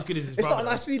 It's not as good as his brother. It's not a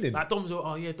nice feeling. Like Dom's,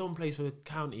 oh yeah, Dom plays for the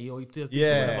county, or he does this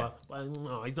or whatever. But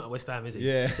no, he's not at West Ham, is he?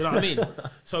 Yeah. You know what I mean?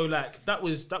 So like, that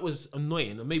was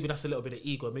annoying, and maybe that's a little bit of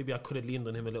ego. Maybe I could have leaned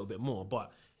on him a little bit more,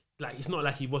 but like, it's not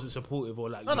like he wasn't supportive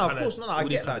or like. No, of course, no. I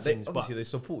get that. Obviously, they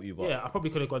support you, but yeah, I probably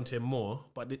could have gone to him more.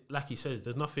 But like he says,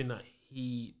 there's nothing that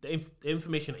the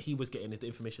information that he was getting is the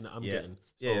information that I'm getting.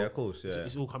 So yeah, of course. Yeah,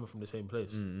 it's all coming from the same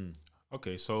place.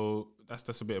 Okay, so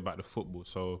that's a bit about the football.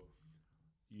 So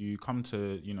you come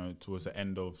to, towards the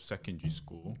end of secondary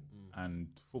school, and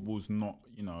football's not,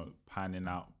 panning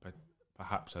out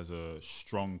perhaps as a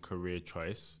strong career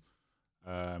choice.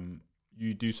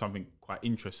 You do something quite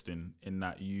interesting in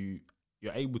that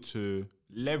you're able to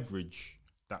leverage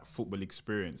that football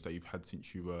experience that you've had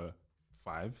since you were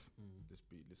 5.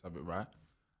 Let's have it right,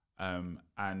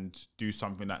 and do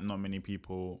something that not many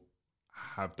people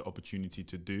have the opportunity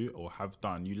to do or have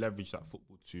done. You leverage that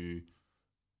football to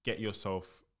get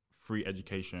yourself free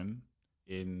education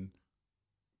in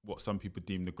what some people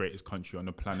deem the greatest country on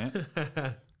the planet,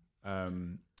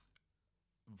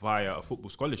 via a football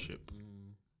scholarship.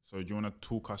 So do you want to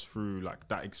talk us through like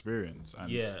that experience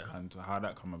and how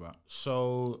that come about?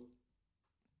 So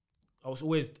I was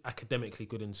always academically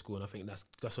good in school, and I think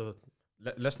that's a.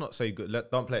 Let's not say good.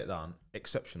 Don't play it down.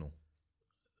 Exceptional.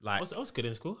 Like I was good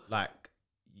in school. Like,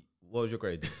 what was your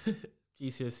grade?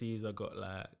 GCSEs, I got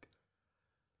like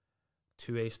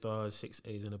 2 A stars, 6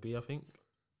 A's and a B, I think.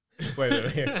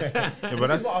 Wait. Yeah, but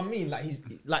that's what I mean. Like, he's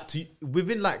like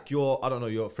within like your, I don't know,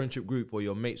 your friendship group or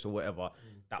your mates or whatever.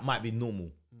 That might be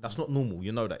normal. That's not normal.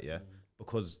 You know that, yeah?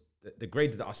 Because the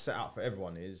grades that I set out for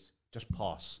everyone is just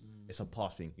pass. It's a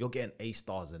pass thing. You're getting A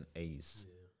stars and A's.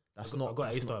 That's I not. got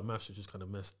that's A star not- at maths, which is kind of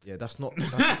messed. Yeah, that's not.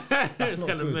 That's It's not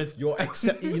kind of good. messed. You're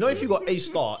you know, if you got A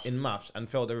star in maths and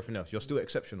failed everything else, you're still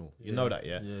exceptional. You know that,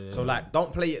 yeah. So like,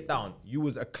 don't play it down. You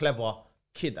was a clever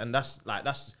kid, and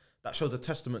that shows a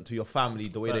testament to your family,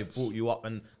 the way Facts. they brought you up.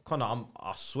 And Connor,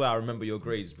 I swear I remember your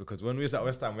grades, because when we was at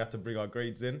West Ham, we had to bring our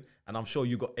grades in, and I'm sure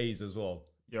you got A's as well.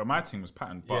 Yeah, my team was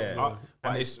patterned, but Yeah.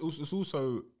 but it's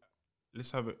also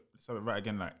let's have it right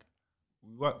again. Like,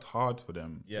 we worked hard for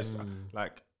them. Yes.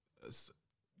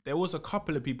 There was a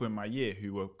couple of people in my year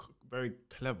who were very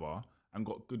clever and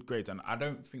got good grades, and I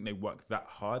don't think they worked that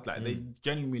hard. Like, they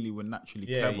genuinely were naturally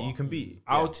Yeah, clever. you can be.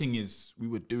 Our thing is, we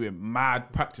were doing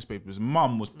mad practice papers.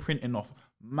 Mum was printing off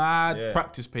mad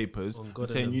practice papers and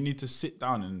saying, you need to sit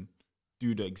down and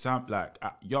do the exam, like,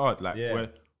 at yard. Like,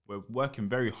 we're working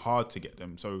very hard to get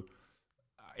them. So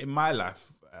in my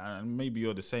life, and maybe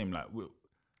you're the same, like, we've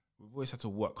always had to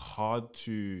work hard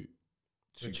to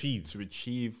achieve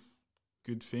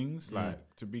good things.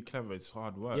 Like, to be clever, it's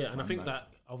hard work. Yeah, and man. I think like, that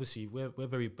obviously we're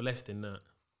very blessed in that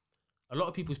a lot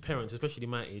of people's parents, especially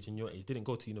my age and your age, didn't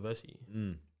go to university.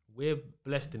 We're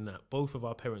blessed in that both of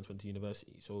our parents went to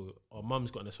university. So our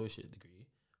mum's got an associate degree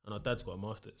and our dad's got a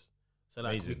master's. So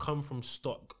like, we come from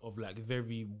stock of like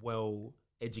very well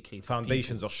educated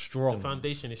Foundations people. are strong. The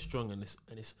foundation is strong, and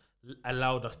it's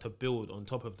allowed us to build on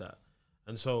top of that.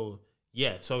 And so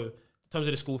so in terms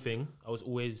of the school thing, I was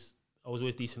always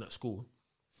decent at school.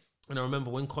 And I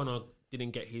remember when Connor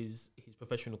didn't get his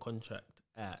professional contract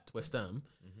at West Ham,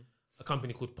 a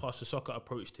company called Pastor Soccer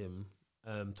approached him,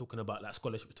 talking about like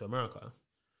scholarships to America.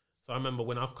 So I remember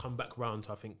when I've come back round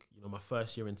to, I think, my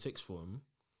first year in sixth form,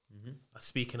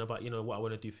 speaking about, what I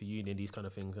want to do for uni and these kind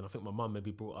of things. And I think my mum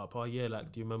maybe brought up, oh yeah,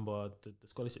 like, do you remember the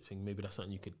scholarship thing? Maybe that's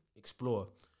something you could explore.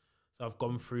 So I've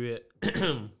gone through it.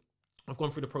 I've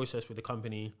gone through the process with the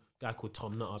company, a guy called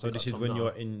Tom Nutter. So this is when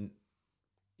you're in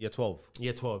year 12?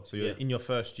 Year 12. So you're in your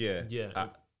first year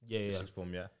at yeah. sixth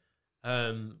form, yeah?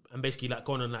 And basically like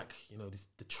going on like,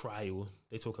 the trial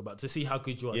they talk about to see how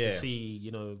good you are, to see,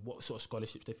 what sort of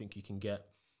scholarships they think you can get.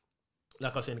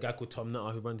 Like I was saying, a guy called Tom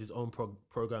Nutter who runs his own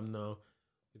program now.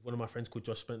 With one of my friends called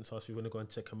Josh Spencer, so if you want to go and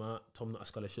check him out, Tom Nutter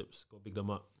Scholarships, go big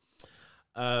them up.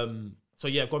 So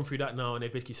yeah, I've gone through that now, and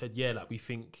they've basically said, yeah, like, we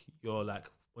think you're like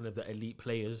one of the elite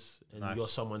players, and you're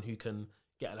someone who can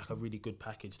get like a really good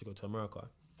package to go to America.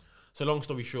 So long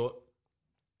story short,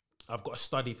 I've got to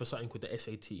study for something called the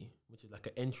SAT, which is like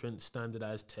an entrance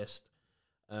standardized test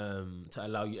to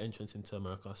allow you entrance into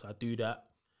America. So I do that,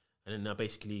 and then I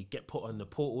basically get put on the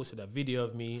portal, so that video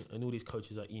of me, and all these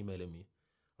coaches are emailing me.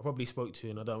 I probably spoke to,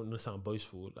 and I don't want to sound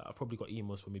boastful, like, I probably got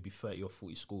emails from maybe 30 or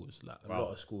 40 schools, like a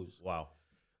lot of schools. Wow.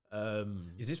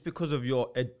 Is this because of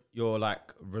your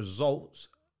like results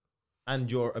and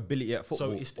your ability at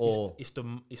football? So it's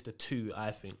the two,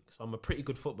 I think. So I'm a pretty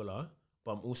good footballer,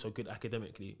 but I'm also good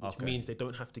academically, which means they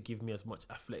don't have to give me as much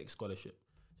athletic scholarship.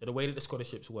 So the way that the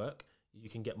scholarships work, you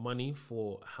can get money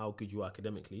for how good you are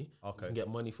academically. You can get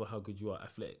money for how good you are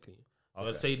athletically. So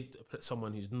I'd say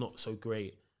someone who's not so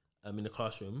great in the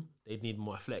classroom, they'd need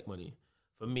more athletic money.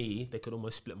 For me, they could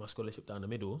almost split my scholarship down the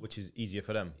middle. Which is easier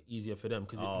for them? Easier for them,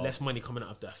 because less money coming out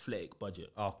of the athletic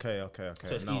budget. Okay.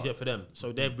 So it's easier for them.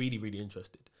 So they're really, really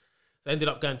interested. So I ended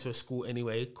up going to a school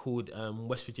anyway called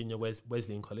West Virginia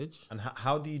Wesleyan College. And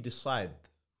how do you decide,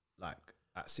 like,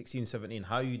 at 16, 17,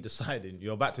 how are you deciding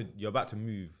you're about to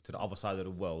move to the other side of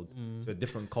the world, to a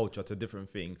different culture, to a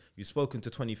different thing? You've spoken to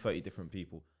 20, 30 different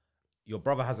people. Your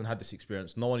brother hasn't had this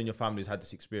experience. No one in your family has had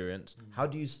this experience. How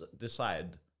do you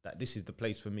decide that this is the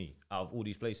place for me out of all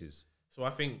these places? So I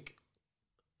think,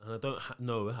 and I don't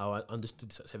know how I understood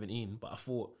this at 17, but I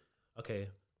thought, okay,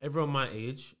 everyone my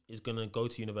age is going to go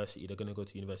to university. They're going to go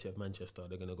to University of Manchester.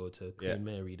 They're going to go to Queen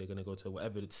Mary. They're going to go to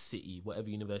whatever city, whatever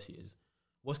university it is.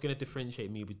 What's going to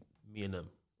differentiate me with me and them?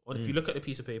 Or if you look at the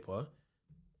piece of paper,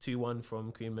 2-1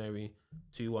 from Queen Mary,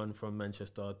 2-1 from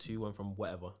Manchester, 2-1 from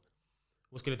whatever.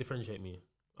 What's going to differentiate me?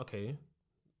 Okay.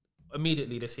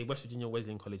 Immediately they say West Virginia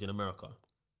Wesleyan College in America.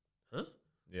 Huh?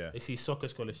 Yeah. They see soccer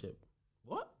scholarship.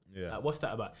 What? Yeah. Like, what's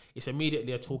that about? It's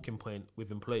immediately a talking point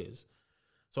with employers.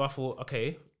 So I thought,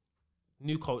 okay,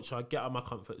 new culture, get out of my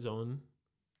comfort zone,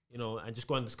 and just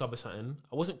go and discover something.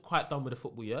 I wasn't quite done with the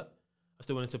football yet. I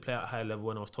still wanted to play at a high level,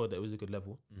 and I was told that it was a good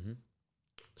level.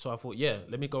 So I thought, yeah,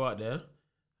 let me go out there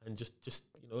and just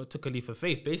took a leap of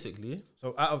faith, basically.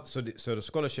 So so the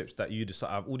scholarships that you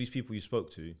decide, out of all these people you spoke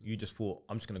to, you just thought,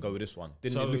 I'm just gonna go with this one.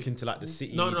 Didn't you look into like the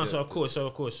city? No. So of course.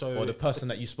 Or the person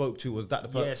that you spoke to, was that the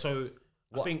person? Yeah. So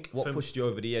I think what pushed you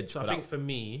over the edge? So I think for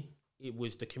me, it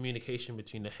was the communication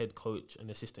between the head coach and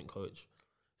the assistant coach.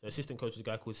 So assistant coach is a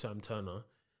guy called Sam Turner,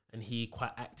 and he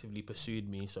quite actively pursued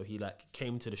me. So he like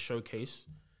came to the showcase.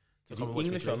 Is he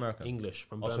English or American? English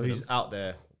from Oh, so Birmingham. he's out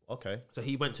there. Okay. So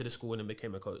he went to the school and then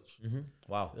became a coach.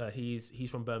 Wow. He's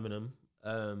from Birmingham,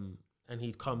 and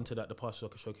he'd come to the Pass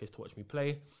Soccer Showcase to watch me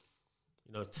play.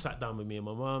 You know, sat down with me and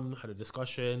my mum, had a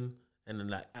discussion, and then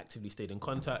like actively stayed in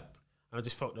contact. And I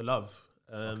just felt the love.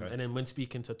 And then when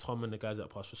speaking to Tom and the guys at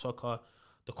Pass for Soccer,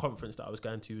 the conference that I was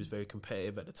going to was very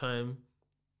competitive at the time.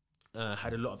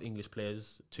 Had a lot of English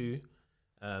players too,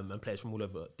 and players from all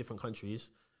over different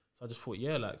countries. So I just thought,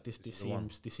 yeah, like this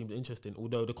seemed interesting.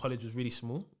 Although the college was really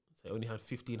small, so it only had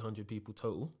 1,500 people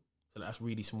total. So like, that's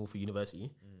really small for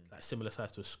university. Like similar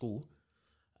size to a school.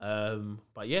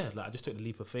 But yeah, like I just took the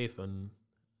leap of faith, and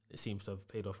it seems to have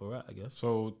paid off alright, I guess.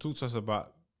 So talk to us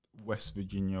about West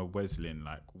Virginia Wesleyan.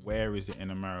 Like, where is it in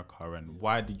America, and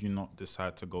why did you not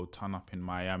decide to go turn up in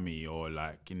Miami or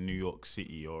like in New York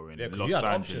City or in Los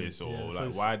Angeles or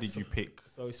like why did you pick?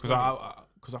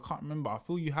 Because I can't remember. I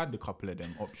feel you had a couple of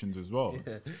them options as well.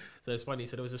 Yeah. So it's funny.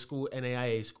 So there was a school,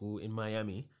 NAIA school in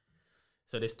Miami.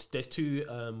 So there's two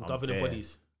governing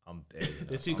bodies. I'm dead.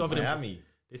 There's two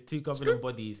governing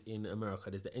bodies in America.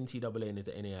 There's the NCAA and there's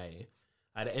the NAIA.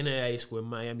 I had an NAIA school in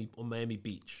Miami, on Miami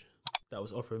Beach, that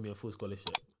was offering me a full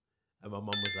scholarship, and my mum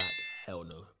was like, "Hell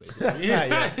no!" Basically.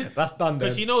 Yeah, that's done.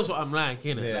 Because she knows what I'm like,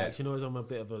 innit? Yeah. Like she knows I'm a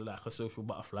bit of a social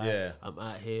butterfly. Yeah. I'm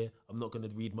out here. I'm not gonna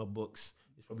read my books.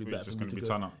 It's probably better just for me gonna to be go.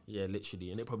 turn up. Yeah,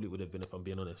 literally, and it probably would have been if I'm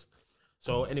being honest.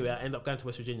 So anyway, I ended up going to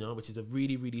West Virginia, which is a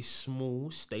really, really small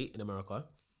state in America.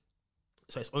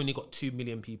 So it's only got 2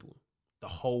 million people, the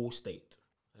whole state,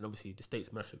 and obviously the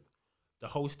state's massive. The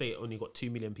whole state only got 2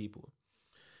 million people.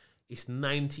 It's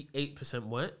 98%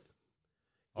 white.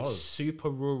 It's super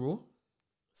rural.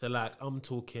 So like I'm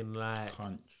talking like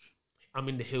I'm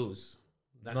in the hills.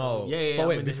 Like, no. Yeah. But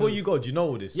wait, before you go, do you know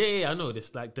all this? Yeah, I know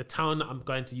this. Like the town that I'm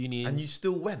going to uni in. And you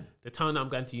still went? The town that I'm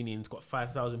going to uni in's got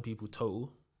 5,000 people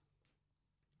total.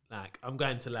 Like I'm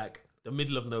going to like the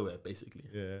middle of nowhere basically.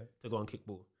 Yeah. To go and kick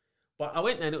ball. But I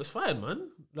went there and it was fine, man.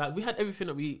 Like we had everything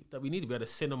that we needed. We had a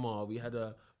cinema, we had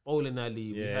a bowling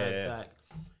alley, we had like,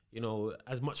 you know,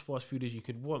 as much fast food as you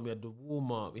could want. We had the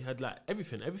Walmart, we had like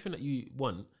everything that you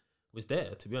want was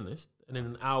there, to be honest. And then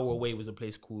an hour away was a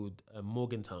place called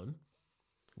Morgantown,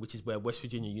 which is where West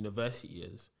Virginia University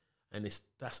is. And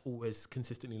that's always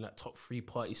consistently like top 3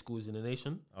 party schools in the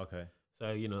nation. Okay.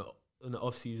 So, you know, in the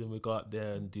off season we go up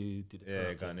there and do the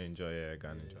Yeah, go and enjoy.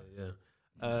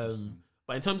 Yeah.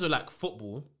 But in terms of like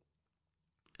football,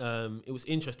 it was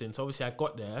interesting. So obviously I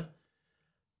got there,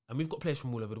 and we've got players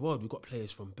from all over the world. We've got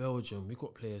players from Belgium. We've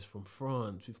got players from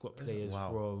France. We've got players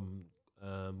from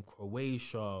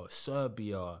Croatia,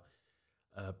 Serbia,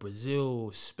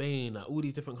 Brazil, Spain, like all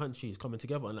these different countries coming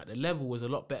together. And like the level was a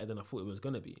lot better than I thought it was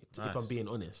going to be, if I'm being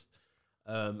honest.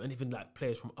 And even like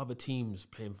players from other teams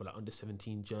playing for like under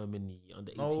 17 Germany,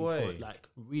 under 18, like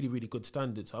really, really good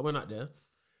standards. So I went out there.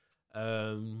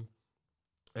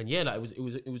 And yeah, like it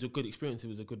was a good experience. It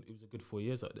was a good 4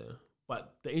 years out there.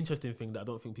 But the interesting thing that I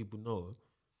don't think people know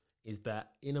is that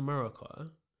in America,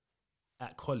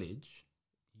 at college,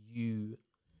 you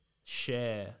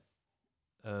share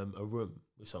a room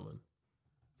with someone.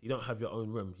 You don't have your own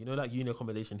room. You know, like uni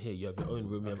accommodation here, you have your own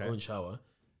room, you have your own shower.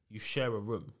 You share a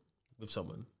room with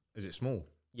someone. Is it small?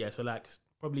 Yeah, so like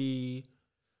probably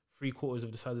 3/4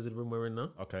 of the size of the room we're in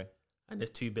now. Okay. And there's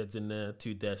 2 beds in there,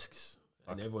 2 desks.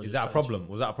 And is that a problem?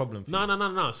 Was that a problem for you?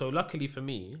 No. So luckily for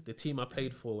me, the team I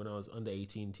played for when I was under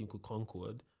 18, team called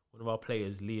Concord, one of our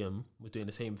players, Liam, was doing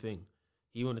the same thing.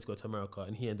 He wanted to go to America,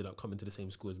 and he ended up coming to the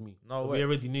same school as me. No way. We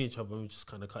already knew each other, and we were just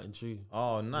kind of cutting through.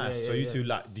 Oh, nice. Yeah, so you two,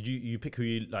 like, did you pick who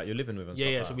you're living with and stuff?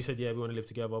 Yeah. So we said, we want to live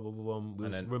together, blah, blah, blah. We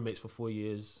were roommates for 4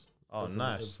 years. Oh,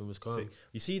 nice. Everything was calm. So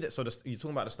you see that, so you're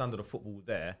talking about the standard of football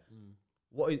there.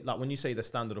 What is, like, when you say the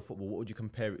standard of football, what would you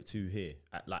compare it to here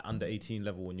at like under 18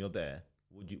 level when you're there?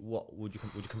 Would you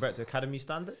compare it to academy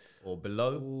standard or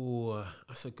below? Oh,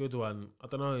 that's a good one. I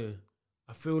don't know.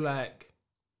 I feel like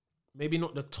maybe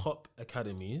not the top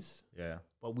academies. Yeah.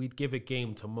 But we'd give a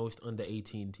game to most under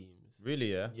 18 teams.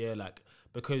 Really? Yeah. Yeah, like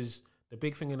because the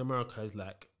big thing in America is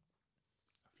like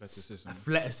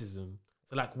athleticism.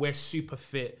 So like we're super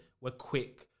fit, we're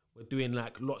quick, we're doing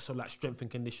like lots of like strength and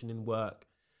conditioning work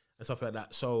and stuff like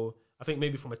that. So I think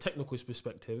maybe from a technical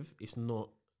perspective, it's not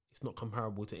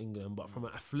comparable to England, but from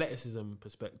an athleticism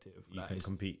perspective, you can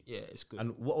compete. Yeah, it's good.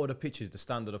 And what are the pitches? The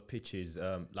standard of pitches?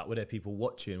 Like, were there people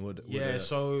watching?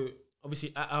 So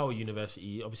obviously at our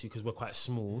university, obviously because we're quite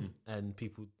small and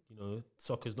people, you know,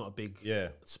 soccer's not a big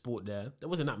sport there. There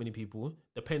wasn't that many people.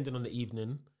 Depending on the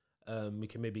evening, we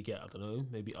can maybe get, I don't know,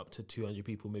 maybe up to 200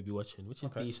 people maybe watching, which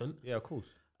is decent. Yeah, of course.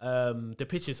 The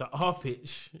pitches are our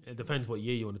pitch. It depends what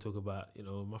year you want to talk about. You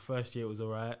know, my first year it was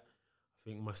alright. I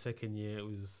think my second year it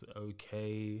was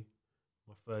okay.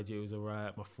 My third year was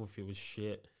alright. My fourth year was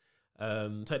shit.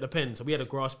 So it depends. So we had a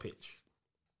grass pitch,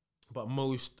 but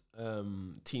most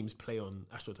teams play on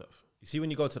AstroTurf. You see,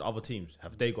 when you go to the other teams,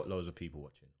 have they got loads of people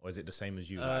watching, or is it the same as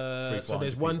you? So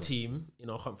there's one team in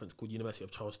our conference called University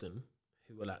of Charleston,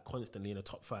 who were like constantly in the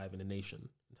top 5 in the nation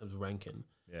in terms of ranking.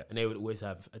 Yeah. And they would always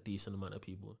have a decent amount of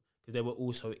people because they were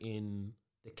also in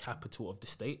the capital of the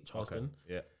state, Charleston.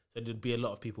 Okay. Yeah. So there'd be a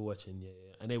lot of people watching,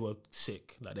 and they were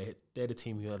sick. Like they're the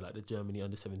team who had like the Germany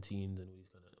under-17s and all these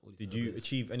kind of. Did you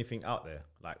achieve anything out there,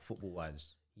 like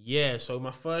football-wise? Yeah. So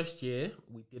my first year,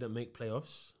 we didn't make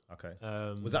playoffs. Okay.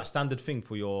 Was that a standard thing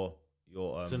for your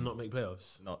to not make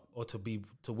playoffs, or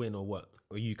to win or what?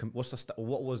 Or you can?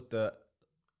 What was the?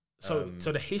 So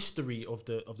the history of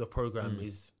the program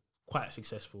is quite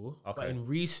successful. Okay. But in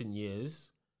recent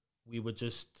years, we were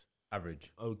just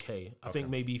average. Okay. I think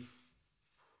maybe 4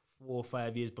 or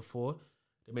 5 years before,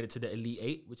 they made it to the Elite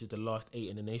 8, which is the last 8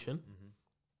 in the nation.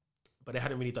 But they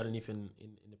hadn't really done anything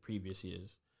in the previous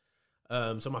years.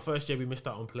 So my first year, we missed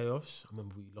out on playoffs. I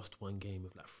remember we lost one game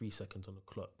with like 3 seconds on the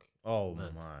clock. Oh,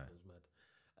 mad. my. It was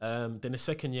mad. Then the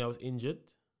second year, I was injured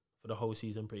for the whole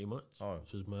season pretty much,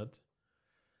 which was mad.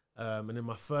 And then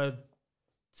my third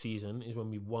season is when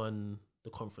we won the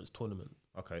conference tournament.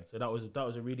 Okay. So that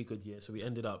was a really good year. So we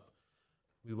ended up,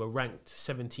 we were ranked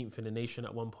 17th in the nation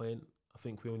at one point. I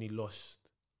think we only lost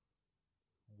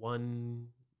one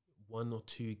or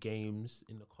 2 games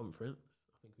in the conference.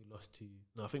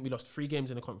 I think we lost 3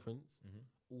 games in the conference,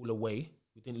 all away.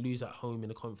 We didn't lose at home in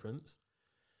the conference.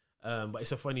 But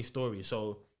it's a funny story.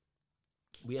 So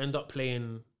we end up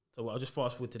playing. So I'll just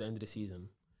fast forward to the end of the season.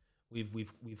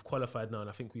 We've qualified now, and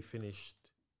I think we finished.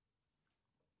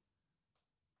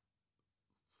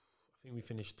 I think we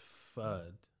finished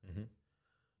 3rd.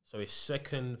 So it's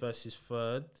 2nd versus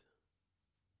 3rd,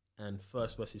 and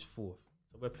 1st versus 4th.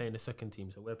 So we're playing the second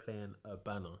team. So we're playing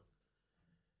Urbana.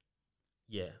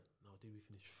 Yeah. No, did we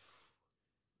finish?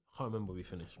 I can't remember where we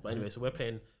finished. But anyway, so we're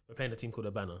playing a team called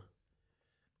Urbana,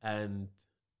 and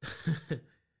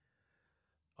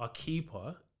our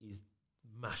keeper is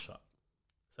mash up.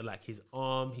 So like his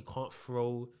arm, he can't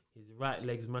throw. His right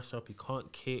leg's mash up. He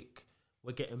can't kick.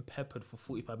 We're getting peppered for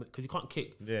 45 minutes because he can't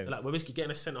kick. Yeah. So like we're basically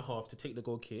getting a centre half to take the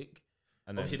goal kick.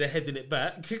 And obviously they're heading it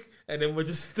back, and then we're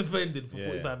just defending for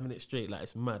 45 minutes straight. Like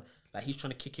it's mad. Like he's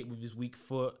trying to kick it with his weak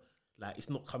foot. Like it's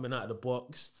not coming out of the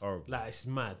box. Horrible. Like it's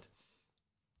mad.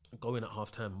 Going at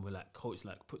half time, and we're like, coach,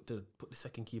 like put the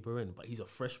second keeper in, but he's a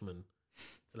freshman.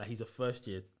 So like he's a first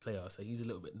year player, so he's a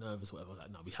little bit nervous. Whatever. I was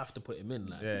like, no, we have to put him in.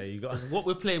 Like, yeah, you got what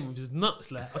we're playing with is nuts.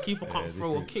 Like our keeper can't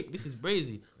throw or kick. This is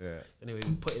crazy. Yeah. Anyway,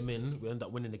 we put him in. We end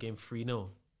up winning the game 3-0.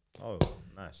 Oh,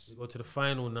 nice. We go to the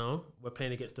final now. We're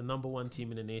playing against the number 1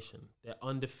 team in the nation. They're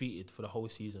undefeated for the whole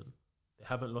season. They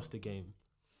haven't lost a game.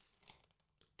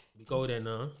 We go there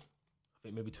now. I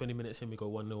think maybe 20 minutes in, we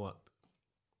go 1-0 up.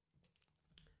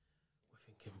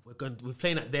 We're thinking we're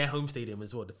playing at their home stadium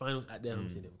as well. The finals at their home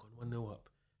stadium. We're going 1-0 up.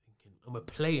 And we're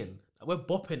playing. Like we're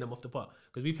bopping them off the park.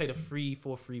 Because we played a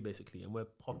 3-4-3 basically, and we're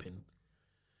popping.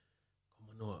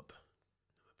 1-0 up.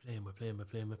 We're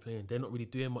playing. They're not really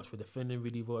doing much. We're defending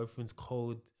really well. Everything's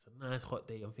cold. It's a nice hot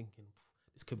day. I'm thinking,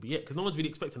 this could be it. Because no one's really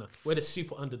expecting us. We're the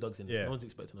super underdogs in this. No one's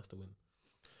expecting us to win.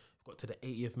 We've got to the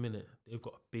 80th minute. They've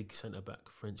got a big centre-back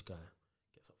French guy.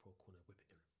 Gets up for a corner, whip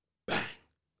it in. Bang!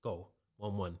 Goal.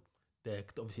 1-1. They're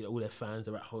obviously all their fans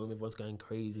are at home. Everyone's going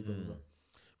crazy. Blah, blah, blah.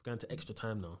 We're going to extra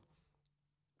time now.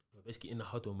 We're basically in the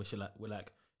huddle, and we're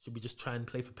like, should we just try and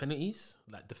play for penalties,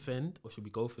 like defend, or should we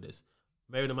go for this?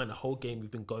 Bearing in mind, the whole game we've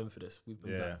been going for this. We've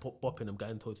been like bopping them,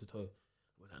 going toe to toe.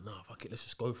 We're like, nah, fuck it, let's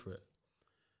just go for it.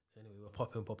 So anyway, we're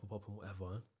popping,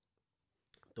 whatever.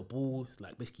 The ball's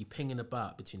like basically pinging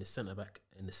about between the centre back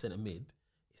and the centre mid.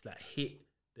 It's like hit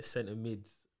the centre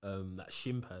mid's like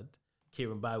shin pad.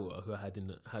 Kieran Bywater, who I had in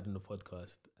the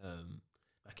podcast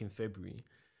back in February,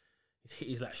 he's hit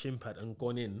his like shin pad and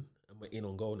gone in, and we're in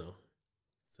on goal now.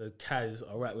 So Kaz,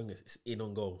 our right winger, is in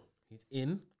on goal. He's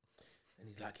in, and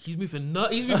he's like, he's moving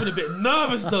a bit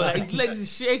nervous though. Like his legs are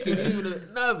shaking. He's moving a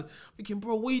bit nervous. I'm thinking,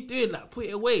 bro, what are you doing? Like, put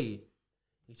it away.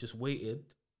 He's just waited.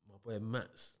 My boy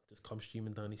Matt's just come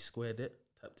streaming down. He squared it,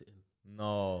 tapped it in.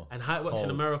 No. And how it works in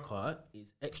America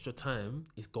is extra time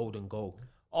is golden goal.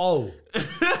 Oh.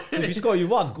 So if you score, you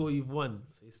won. Score, you've won.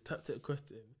 So he's tapped it across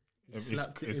to him.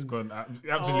 It's gone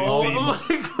absolute oh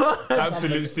scenes. My God.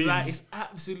 Absolute scenes. Like, it's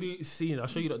absolute scene. I'll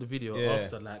show you like the video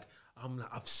after. Like, I'm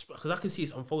like, because I can see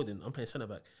it's unfolding. I'm playing centre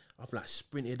back. I've like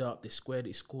sprinted up, they squared,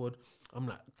 they scored. I'm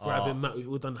like grabbing Matt. We've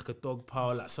all done like a dog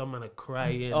pile. Like some man are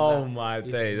crying. Oh like, my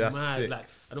day, that's sick. Like,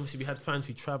 and obviously we had fans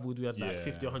who travelled. We had like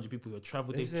 50 or 100 people who had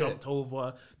travelled. They Is it? jumped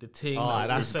over the thing. Oh, like,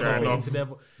 that's they going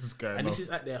celebrated off. and this is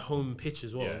at their home pitch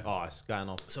as well. Yeah. Oh, it's going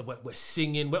off. So we're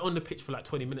singing. We're on the pitch for like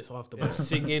 20 minutes after. We're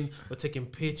singing. We're taking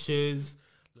pictures.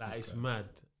 Like it's mad.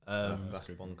 That's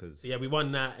bonkers. So yeah, we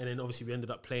won that, and then obviously we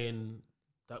ended up playing.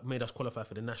 That made us qualify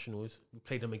for the Nationals. We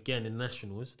played them again in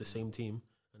Nationals, the same team,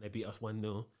 and they beat us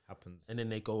 1-0. Happens. And then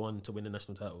they go on to win the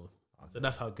national title. Okay. So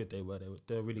that's how good they were.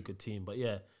 They're a really good team. But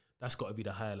yeah, that's got to be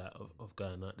the highlight of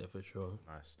going out there for sure.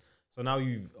 Nice. So now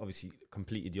you've obviously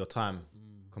completed your time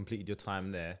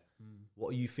there.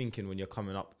 What are you thinking when you're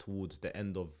coming up towards the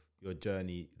end of your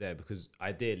journey there? Because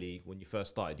ideally, when you first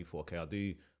started, you thought, okay, I'll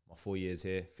do my 4 years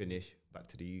here, finish, back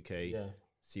to the UK,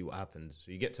 see what happens.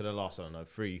 So you get to the last, I don't know,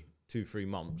 2-3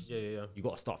 months. Yeah. You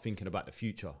got to start thinking about the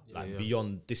future.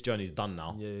 Beyond this journey's done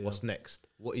now. What's next?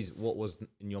 What was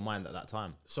in your mind at that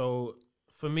time? So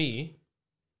for me,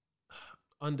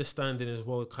 understanding as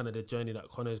well kind of the journey that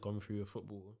Connor's gone through with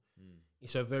football,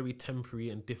 it's a very temporary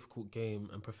and difficult game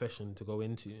and profession to go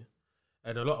into.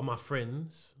 And a lot of my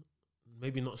friends,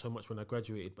 maybe not so much when I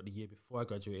graduated, but the year before I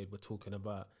graduated, were talking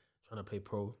about trying to play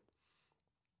pro.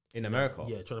 In America?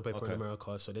 Yeah, trying to play pro in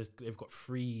America. So they've got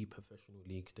 3 professional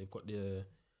leagues. They've got the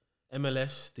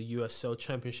MLS, the USL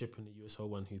Championship, and the USL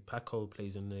one, who Paco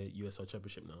plays in the USL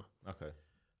Championship now. Okay.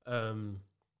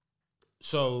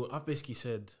 So I've basically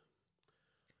said,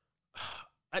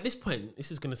 at this point,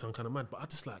 this is going to sound kind of mad, but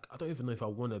I don't even know if I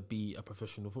want to be a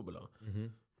professional footballer.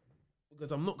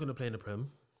 Because I'm not going to play in the Prem.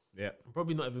 Yeah. I'm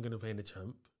probably not even going to play in the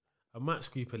Champ. I might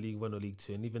scoop a League 1 or League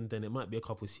 2, and even then it might be a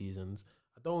couple of seasons.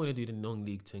 I don't want to do the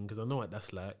non-league thing because I know what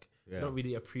that's like. I don't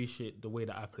really appreciate the way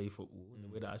that I play football and the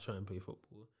way that I try and play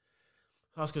football.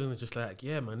 So I was just like,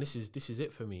 yeah, man, this is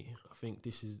it for me. I think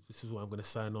this is what I'm going to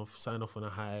sign off on a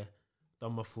high.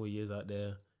 Done my 4 years out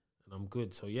there, and I'm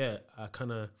good. So yeah, I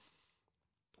kind of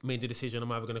made the decision.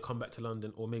 I'm either going to come back to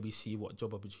London or maybe see what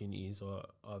job opportunities are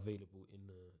available in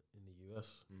the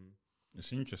US.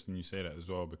 It's interesting you say that as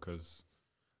well because,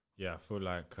 yeah, I feel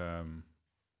like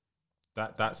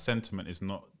that sentiment is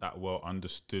not that well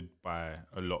understood by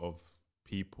a lot of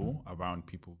people around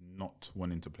people not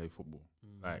wanting to play football.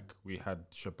 Like we had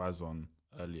Shabazz on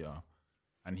earlier,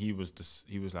 and he was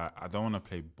like, I don't want to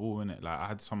play ball, innit? Like I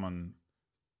had someone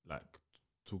like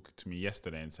talk to me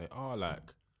yesterday and say, oh,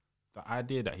 like the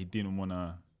idea that he didn't want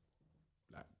to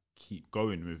like keep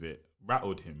going with it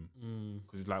rattled him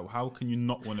because he's like, how can you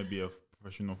not want to be a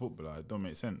professional footballer? It don't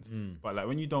make sense. But like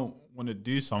when you don't want to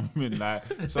do something, like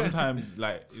sometimes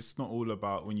like it's not all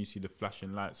about when you see the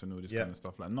flashing lights and all this kind of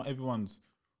stuff. Like not everyone's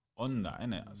on that,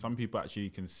 innit? Some people actually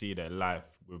can see their life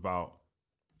without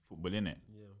football in it,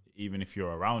 even if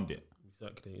you're around it.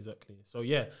 Exactly. So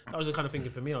yeah, that was the kind of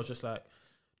thinking for me. I was just like,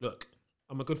 look,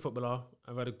 I'm a good footballer.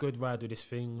 I've had a good ride with this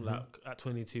thing. Like at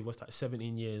 22, what's that?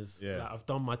 17 years. Like, I've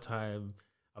done my time.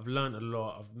 I've learned a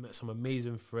lot. I've met some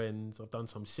amazing friends. I've done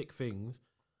some sick things,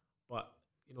 but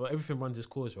you know everything runs its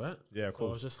course, right? Yeah, of course. So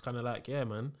I was just kind of like, yeah,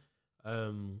 man.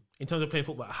 In terms of playing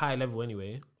football at a high level,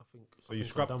 anyway, I think. So you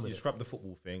scrap the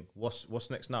football thing. What's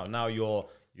next now? Now you're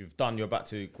about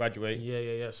to graduate.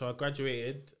 Yeah. So I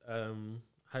graduated.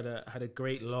 Had a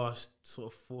great last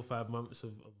sort of 4 or 5 months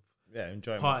of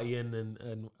enjoyment, partying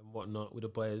and whatnot with the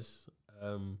boys.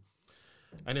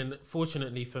 And then,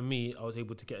 fortunately for me, I was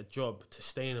able to get a job to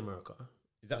stay in America.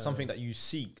 Is that something that you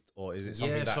seeked, or is it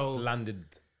something that landed?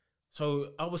 So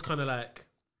I was kind of like,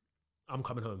 I'm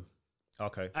coming home.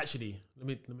 Okay. Actually, let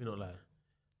me not lie.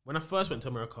 When I first went to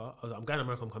America, I was like, I'm going to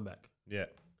America, I'm coming back. Yeah.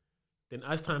 Then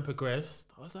as time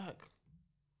progressed, I was like,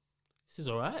 this is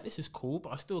all right, this is cool,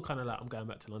 but I still kind of like, I'm going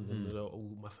back to London. You know,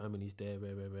 all my family's there,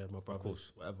 my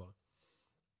brothers, whatever.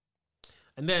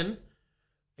 And then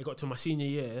it got to my senior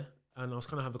year, and I was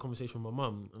kind of having a conversation with my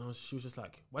mum, and she was just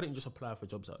like, why didn't you just apply for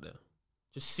jobs out there?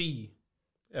 Just see.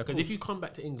 Because if you come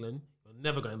back to England, you're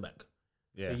never going back.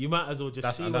 Yeah. So you might as well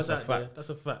just see what's out there. That's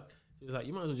a fact. She was like,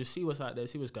 you might as well just see what's out there,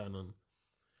 see what's going on.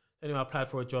 Anyway, I applied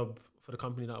for a job for the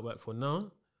company that I work for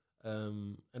now.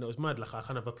 And it was mad. Like I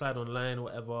kind of applied online or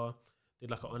whatever,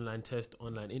 did like an online test,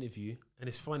 online interview. And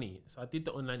it's funny. So I did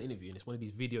the online interview, and it's one of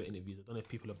these video interviews. I don't know if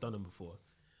people have done them before.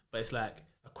 But it's like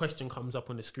a question comes up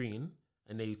on the screen,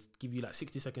 and they give you like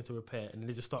 60 seconds to repair, and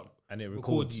they just start And it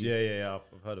record records. you. Yeah.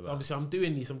 I've heard So about it. obviously, I'm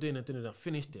doing this, I'm doing that. I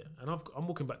finished it, and I'm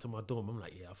walking back to my dorm. I'm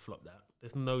like, yeah, I flopped that.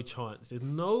 There's no chance. There's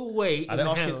no way. Are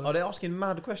they asking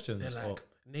mad questions? They're like,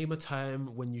 name a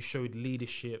time when you showed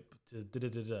leadership to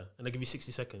da-da-da-da, and they give you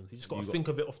 60 seconds. You just got to think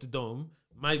of it off the dome,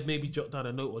 maybe jot down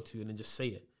a note or two, and then just say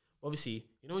it. Obviously,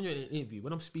 you know, when you're in an interview,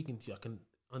 when I'm speaking to you, I can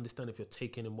understand if you're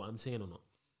taking in what I'm saying or not.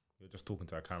 You're just talking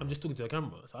to a camera. I'm just talking to a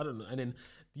camera, so I don't know. And then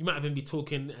you might even be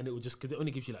talking, and it will just, because it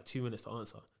only gives you like 2 minutes to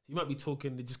answer. So you might be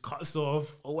talking, it just cuts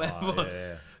off or whatever.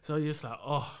 Yeah. So you're just like,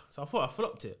 oh. So I thought I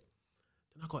flopped it.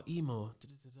 Then I got email.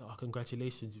 Oh,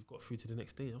 congratulations, you've got through to the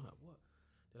next day. I'm like, what?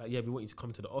 They're like, yeah, we want you to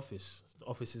come to the office. The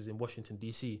office is in Washington,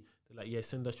 D.C. They're like, yeah,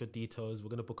 send us your details. We're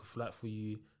going to book a flight for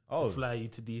you to fly you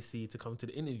to D.C. to come to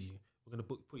the interview. We're going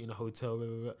to put you in a hotel. Blah,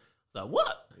 blah, blah. I was like,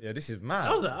 what? Yeah, this is mad.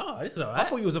 I was like, oh, this is all right. I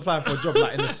thought you was applying for a job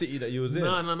like in the city that you was in.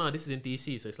 No. This is in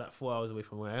D.C., so it's like 4 hours away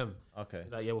from where I am. Okay.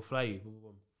 Like, yeah, we'll fly you. Boom, boom,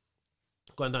 boom.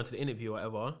 Going down to the interview or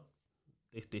whatever,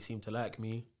 they seemed to like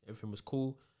me. Everything was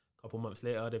cool. A couple months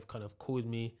later, they've kind of called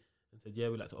me and said, yeah,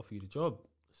 we'd like to offer you the job.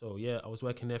 So, yeah, I was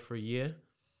working there for a year.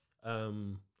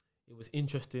 It was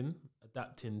interesting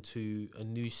adapting to a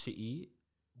new city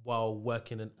while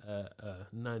working a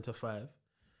 9 to 5.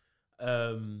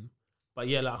 But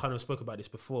yeah, like I kind of spoke about this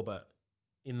before, but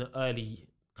in the early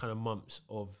kind of months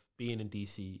of being in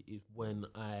DC is when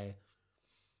I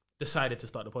decided to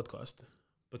start the podcast,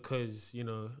 because, you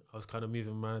know, I was kind of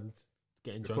moving around,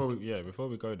 getting drunk. Before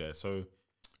we go there, so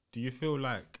do you feel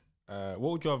like, what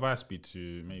would your advice be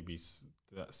to maybe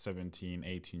that 17,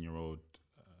 18-year-old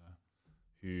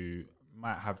who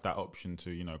might have that option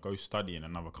to, you know, go study in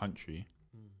another country?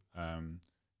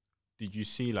 Did you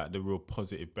see like the real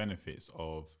positive benefits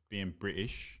of being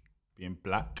British, being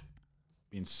black,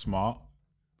 being smart?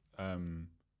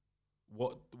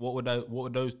 What were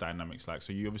those dynamics like?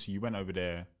 So you went over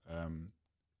there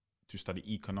to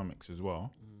study economics as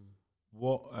well.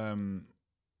 What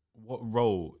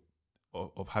role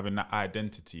of having that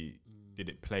identity did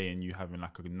it play in you having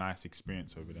like a nice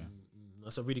experience over there?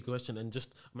 That's a really good question. And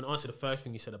just, I'm going to answer the first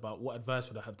thing you said about what advice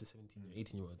would I have to 17 or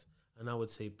 18-year-olds. And I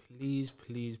would say, please,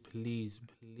 please, please,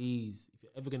 please, if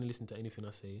you're ever going to listen to anything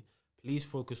I say, please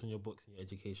focus on your books and your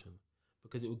education,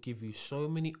 because it will give you so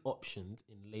many options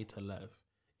in later life.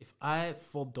 If I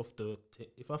fobbed off the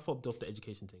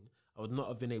education thing, I would not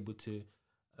have been able to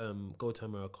go to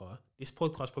America. This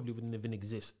podcast probably wouldn't even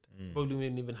exist. Probably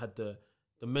wouldn't even had the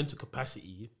mental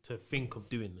capacity to think of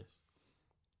doing this.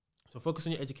 So focus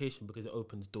on your education, because it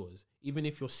opens doors. Even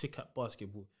if you're sick at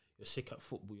basketball, you're sick at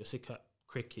football, you're sick at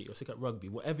cricket, you're sick at rugby,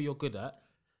 whatever you're good at,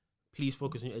 please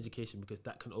focus on your education, because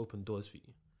that can open doors for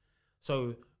you.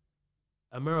 So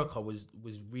America was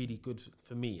really good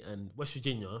for me. And West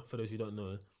Virginia, for those who don't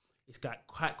know, it's got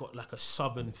like a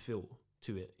southern feel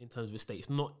to it in terms of the state. It's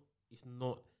not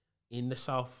in the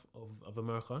south of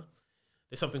America.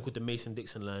 There's something called the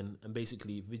Mason-Dixon line, and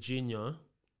basically Virginia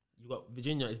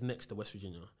is next to West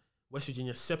Virginia. West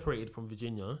Virginia separated from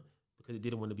Virginia because it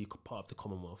didn't want to be part of the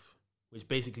Commonwealth, which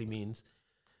basically means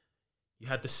you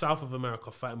had the South of America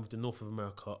fighting with the North of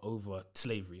America over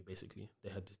slavery. Basically, they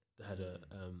had a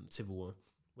civil war.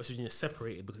 West Virginia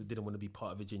separated because it didn't want to be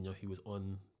part of Virginia, who was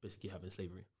on basically having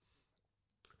slavery.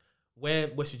 Where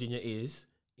West Virginia is,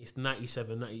 it's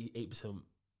 98%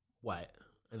 white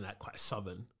and like quite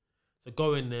southern. So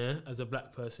going there as a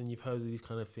black person, you've heard of these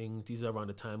kind of things. These are around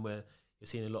the time where you're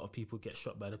seeing a lot of people get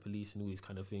shot by the police and all these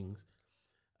kind of things.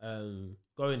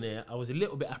 Going there, I was a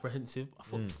little bit apprehensive. I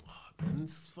thought, man,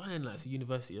 it's fine, like it's a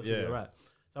university, I should be right.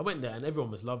 So I went there and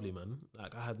everyone was lovely, man.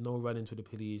 Like I had no run-ins with the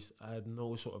police. I had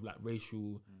no sort of like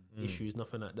racial issues,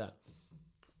 nothing like that.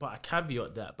 But I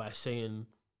caveat that by saying,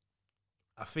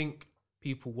 I think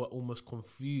people were almost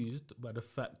confused by the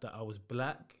fact that I was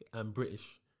black and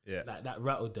British. Yeah. Like that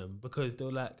rattled them, because they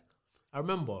were like, I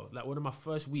remember like one of my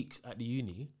first weeks at the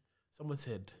uni, someone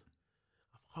said,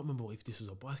 I can't remember if this was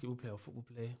a basketball player or football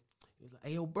player. He was like,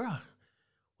 hey, yo, bruh,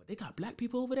 what, they got black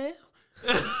people over there?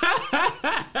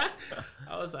 I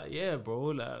was like, yeah, bro.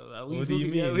 Like what do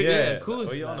you mean? Yeah, of course.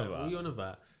 What are you like, on about? What are you on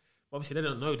about? Obviously, they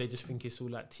don't know. They just think it's all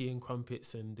like tea and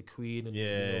crumpets and the Queen and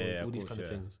all these kind of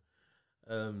things.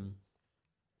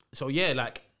 So yeah,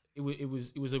 like it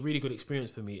was a really good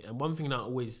experience for me. And one thing that I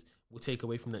always will take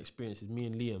away from that experience is me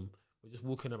and Liam were just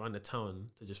walking around the town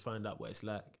to just find out what it's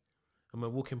like. And we're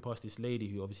walking past this lady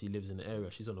who obviously lives in the area.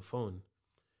 She's on the phone.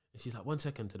 And she's like, 1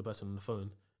 second, to the person on the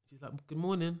phone. She's like, good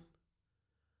morning.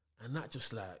 And that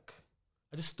just like,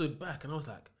 I just stood back and I was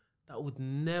like, that would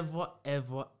never,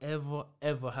 ever, ever,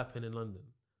 ever happen in London.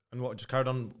 And what, just carried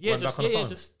on? Yeah, just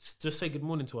say good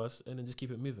morning to us and then just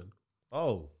keep it moving.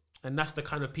 Oh. And that's the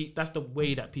kind of that's the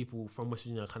way that people from West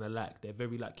Virginia kind of like. They're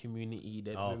very like community.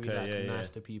 They're very like nice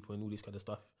to people and all this kind of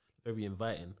stuff. Very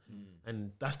inviting,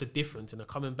 and that's the difference. And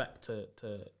coming back to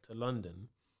London,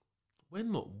 we're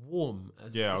not warm.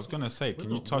 I was gonna say,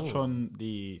 can you touch on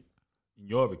in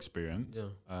your experience,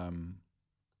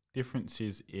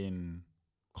 differences in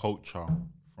culture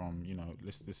from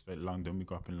let's say London. We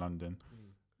grew up in London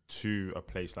to a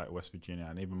place like West Virginia,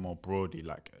 and even more broadly,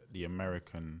 like the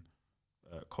American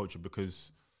culture,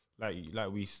 because like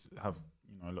we have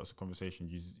lots of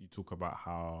conversations. You talk about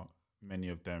how many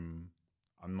of them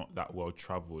are not that well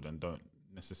traveled and don't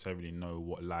necessarily know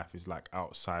what life is like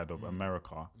outside of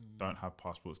America, don't have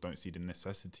passports, don't see the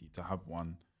necessity to have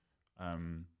one,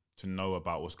 to know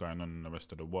about what's going on in the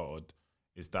rest of the world.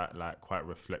 Is that like quite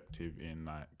reflective in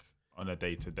like on a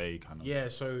day-to-day kind of? Yeah,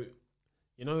 so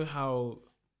you know how,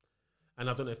 and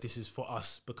I don't know if this is for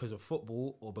us because of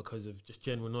football or because of just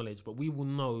general knowledge, but we will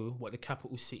know what the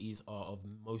capital cities are of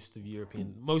most of the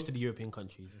European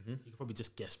countries. You can probably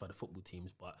just guess by the football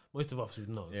teams, but most of us would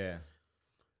know. Yeah.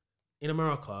 In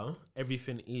America,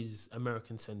 everything is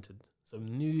American centered. So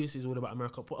news is all about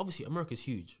America, but obviously America's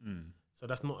huge. So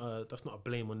that's not a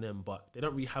blame on them, but they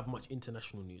don't really have much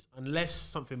international news unless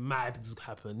something mad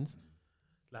happens,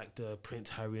 like the Prince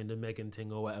Harry and the Meghan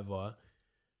thing or whatever.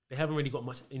 They haven't really got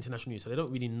much international news, so they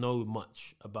don't really know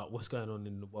much about what's going on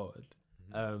in the world,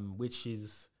 which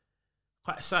is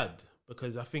quite sad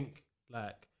because I think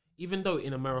like even though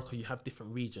in America you have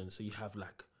different regions, so you have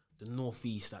like the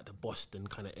Northeast, like the Boston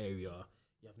kind of area.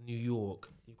 You have New York,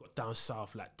 you've got down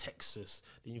south like Texas,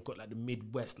 then you've got like the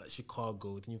Midwest like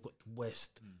Chicago, then you've got the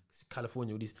West,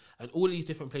 California, all these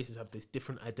different places have these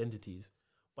different identities,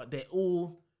 but they're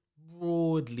all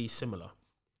broadly similar.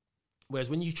 Whereas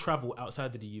when you travel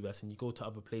outside of the US and you go to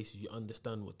other places, you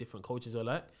understand what different cultures are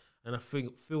like. And I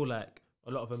feel like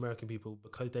a lot of American people,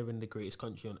 because they're in the greatest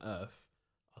country on earth,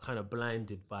 are kind of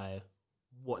blinded by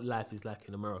what life is like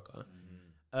in America.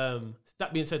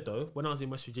 That being said though, when I was in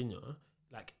West Virginia,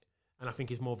 like, and I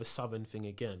think it's more of a southern thing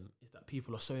again, is that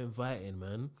people are so inviting,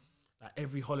 man. Like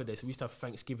every holiday, so we used to have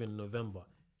Thanksgiving in November.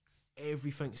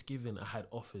 Every Thanksgiving I had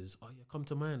offers. Oh yeah, come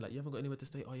to mine. Like you haven't got anywhere to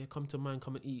stay. Oh yeah, come to mine,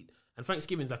 come and eat. And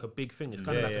Thanksgiving's like a big thing. It's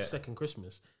kind of like a second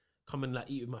Christmas. Come and like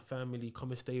eat with my family,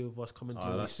 come and stay with us, come and do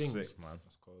all these things. Sick, man.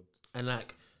 That's cold. And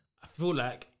like, I feel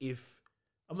like if,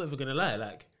 I'm not even gonna lie,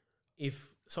 like if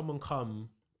someone come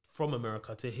from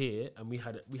America to here and we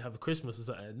have a Christmas or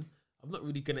something, I'm not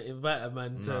really gonna invite a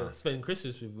man to spend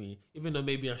Christmas with me, even though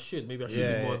maybe I should be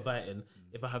more inviting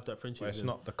if I have that friendship. Well, it's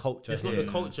not the culture. It's not the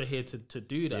culture here to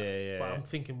do that. But I'm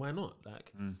thinking, why not?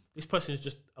 Like this person is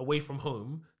just away from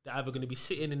home. They're either going to be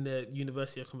sitting in their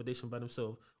university accommodation by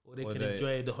themselves, or they can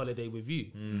enjoy the holiday with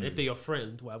you. And if they're your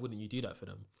friend, why wouldn't you do that for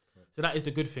them? So that is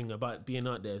the good thing about being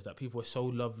out there, is that people are so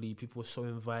lovely, people are so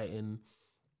inviting.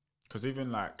 Because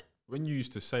even like when you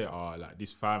used to say, "Oh, like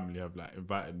this family have like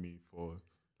invited me for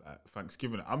like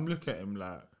Thanksgiving," I'm looking at him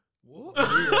like, what?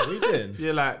 We did.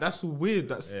 Yeah, like that's weird.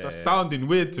 That's sounding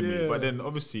weird to me. But then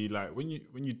obviously, like when you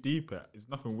deep it, there's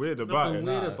nothing weird about it.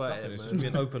 It's just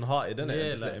being open hearted, isn't it? Yeah,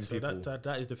 just letting people.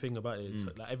 That is the thing about it. It's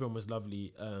like everyone was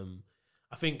lovely.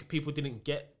 I think people didn't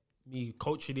get me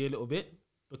culturally a little bit,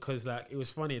 because like it was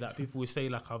funny that people would say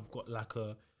like I've got like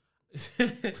a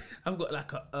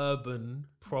urban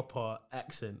proper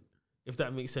accent, if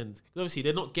that makes sense. Because obviously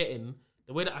they're not getting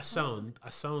the way that I sound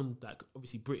like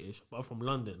obviously British, but I'm from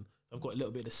London. So I've got a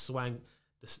little bit of the swang,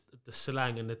 the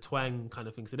slang and the twang kind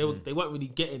of thing. So they weren't really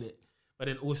getting it. But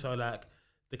then also like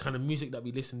the kind of music that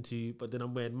we listen to, but then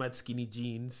I'm wearing mad skinny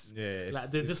jeans. Yeah,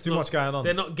 like there's just too much going on.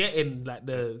 They're not getting like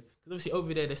because obviously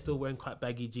over there they're still wearing quite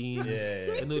baggy jeans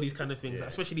and all these kind of things. Like,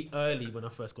 especially early when I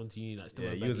first gone to uni, like still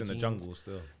wearing baggy you was in jeans. the jungle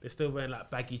still. They're still wearing like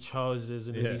baggy trousers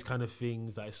and all these kind of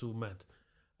things. Like it's all mad.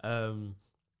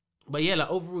 But yeah, like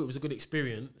overall it was a good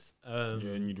experience.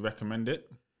 And you'd recommend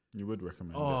it? You would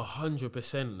recommend it?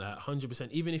 100%, like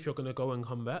 100%. Even if you're gonna go and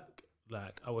come back,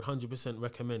 like I would 100%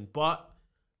 recommend. But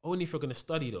only if you're gonna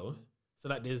study though. So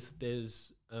like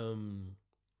there's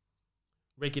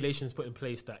regulations put in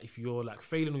place that if you're like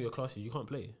failing all your classes, you can't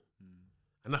play.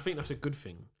 And I think that's a good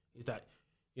thing. Is that,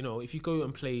 you know, if you go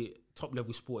and play top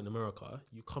level sport in America,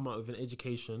 you come out with an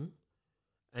education.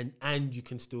 And you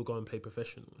can still go and play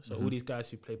professional. So all these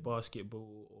guys who play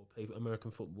basketball or play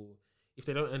American football, if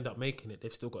they don't end up making it,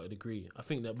 they've still got a degree. I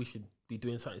think that we should be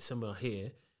doing something similar here.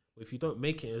 Where if you don't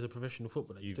make it as a professional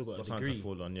footballer, you've still got a degree. To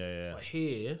fall on, But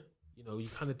here, you know, you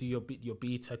kind of do your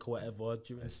BTEC or whatever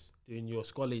during your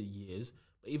scholarly years.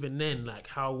 But even then, like,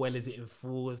 how well is it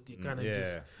enforced? You're kind of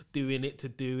just doing it to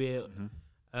do it.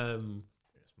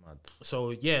 It's Mad.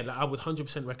 So yeah, like I would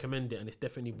 100% recommend it, and it's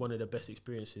definitely one of the best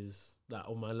experiences like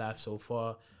of my life so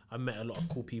far. I met a lot of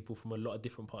cool people from a lot of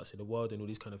different parts of the world and all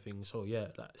these kind of things. So yeah,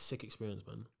 like sick experience,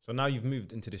 man. So now you've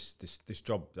moved into this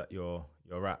job that you're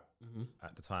at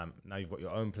the time. Now you've got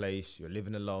your own place. You're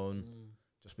living alone.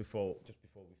 Just before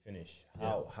we finish,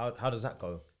 how does that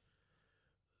go?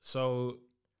 So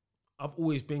I've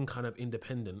always been kind of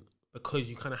independent because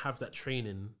you kind of have that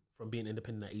training from being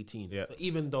independent at 18. Yeah. So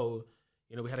even though,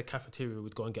 you know, we had a cafeteria,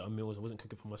 we'd go and get our meals. I wasn't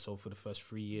cooking for myself for the first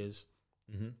 3 years.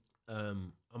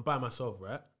 I'm by myself,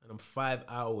 right? And I'm 5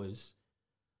 hours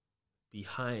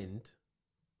behind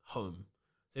home.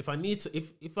 So if I need to,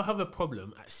 if I have a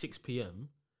problem at 6 p.m.,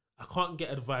 I can't get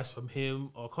advice from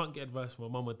him or I can't get advice from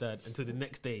my mum or dad until the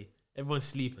next day. Everyone's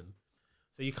sleeping.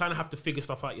 So you kind of have to figure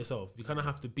stuff out yourself. You kind of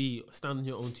have to stand on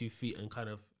your own 2 feet and kind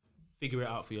of figure it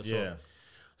out for yourself. Yeah.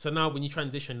 So now when you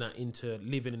transition that into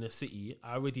living in a city,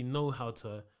 I already know how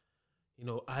to, you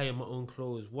know, iron my own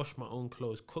clothes, wash my own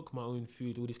clothes, cook my own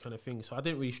food, all these kind of things. So I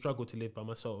didn't really struggle to live by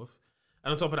myself.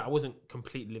 And on top of that, I wasn't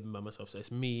completely living by myself. So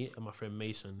it's me and my friend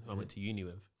Mason, who I went to uni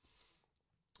with.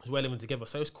 So we're living together.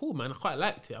 So it's cool, man. I quite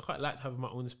liked it. I quite liked having my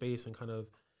own space and kind of,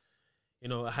 you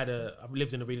know, I've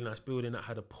lived in a really nice building that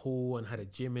had a pool and had a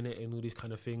gym in it and all these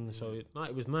kind of things. So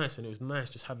it was nice, and it was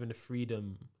nice just having the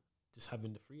freedom.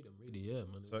 Really, yeah,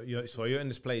 man. So you're in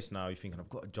this place now. You're thinking, I've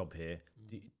got a job here.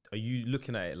 Are you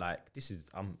looking at it like this is?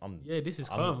 This is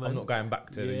calm, man. I'm not going back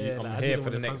to. Yeah, I'm like, here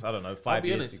for the next. I don't know, 5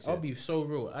 years. Honest, 6 I'll years. be so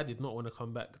real. I did not want to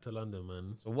come back to London,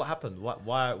 man. So what happened?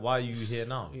 Why are you here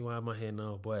now? Why am I here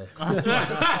now, boy?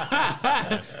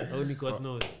 Only God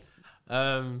knows.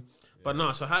 But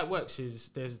no. So how it works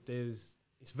is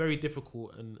it's very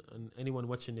difficult, and anyone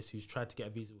watching this who's tried to get a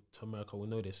visa to America will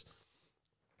know this.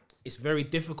 It's very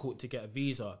difficult to get a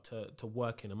visa to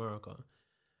work in America.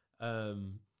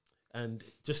 And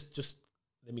just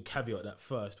let me caveat that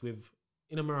first.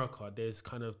 In America, there's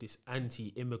kind of this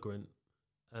anti-immigrant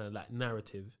like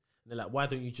narrative. And they're like, why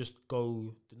don't you just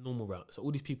go the normal route? So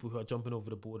all these people who are jumping over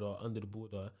the border, under the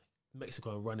border,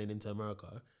 Mexico, and running into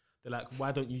America, they're like,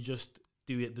 why don't you just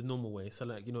do it the normal way? So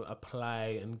like, you know,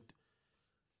 apply. And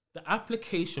the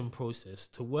application process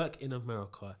to work in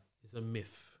America is a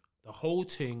myth. The whole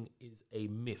thing is a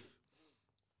myth.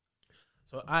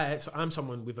 So I'm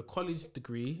someone with a college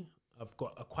degree. I've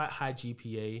got a quite high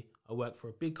GPA. I work for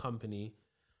a big company.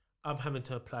 I'm having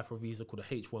to apply for a visa called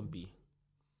a H-1B.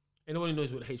 Anyone who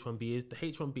knows what the H-1B is, the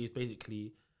H-1B is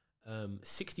basically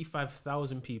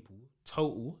 65,000 people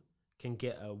total can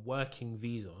get a working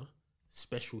visa,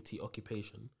 specialty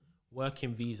occupation,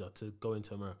 working visa to go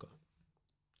into America.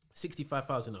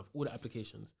 65,000 of all the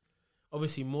applications.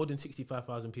 Obviously, more than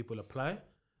 65,000 people apply.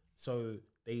 So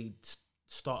they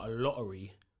start a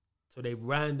lottery. So they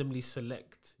randomly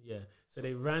select,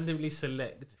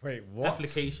 Wait, what?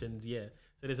 applications, yeah.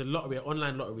 So there's a lottery, an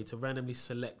online lottery to randomly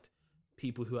select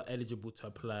people who are eligible to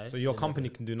apply. So your company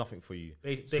can do nothing for you.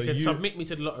 They can submit me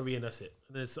to the lottery and that's it.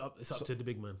 And then it's up to the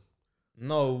big man.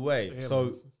 No way. Yeah, so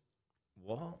man.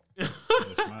 what?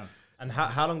 That's mad. And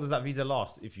how long does that visa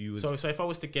last? If you was So if I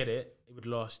was to get it, it would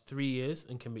last 3 years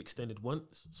and can be extended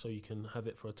once. So you can have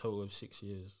it for a total of 6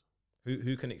 years.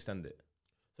 who can extend it?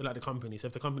 So like the company. So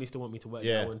if the company still want me to work,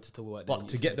 Yeah. I wanted to work. But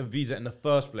to get the visa in the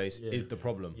first place Yeah. is the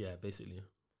problem. Yeah, basically.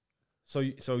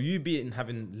 So you being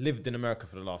having lived in America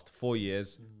for the last 4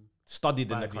 years,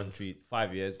 studied in the 5 years. country,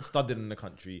 5 years, studied in the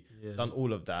country, Yeah. done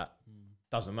all of that,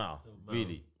 doesn't matter, Don't matter.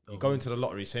 really. You Don't go matter. into the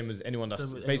lottery, same as anyone that's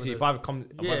Same as basically. anyone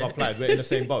If I've applied, we're in the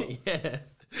same boat. Yeah.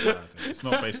 It's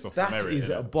not based off That merit. is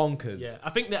innit? bonkers. Yeah, I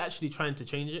think they're actually trying to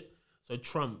change it. So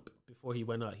Trump, before he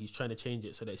went out, he's trying to change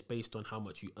it so that it's based on how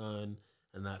much you earn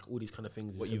and like all these kind of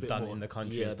things. What It's a you've bit done more- in the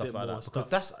country yeah, and a stuff bit like more that.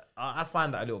 Because stuff. I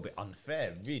find that a little bit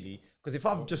unfair, really. Because if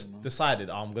I've just decided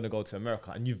I'm going to go to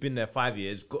America and you've been there 5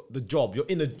 years, got the job, you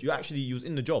was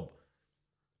in the job,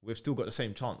 we've still got the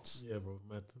same chance. Yeah, bro,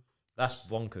 mad. That's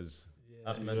bonkers.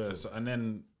 That's mental. Yeah, so, and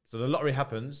then So the lottery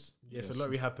happens. Yeah, so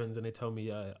lottery happens and they tell me,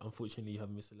 unfortunately, you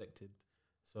haven't been selected.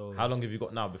 So How long have you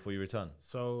got now before you return?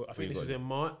 So I think you this got was it? in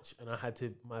March,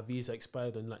 and my visa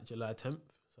expired on like July 10th,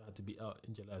 so I had to be out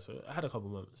in July. So I had a couple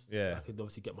months. Yeah. I could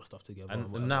obviously get my stuff together. And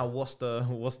whatever. now what's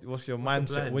your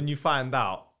mindset plan? when you find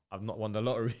out I've not won the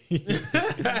lottery?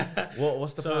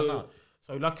 what's the plan now?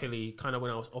 So luckily, kind of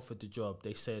when I was offered the job,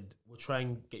 they said we'll try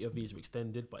and get your visa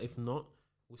extended, but if not,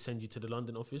 we'll send you to the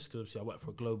London office because obviously I work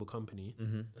for a global company.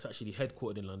 It's actually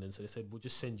headquartered in London. So they said we'll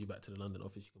just send you back to the London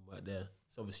office. You can work there.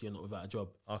 So obviously you're not without a job.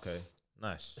 Okay,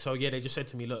 nice. So yeah, they just said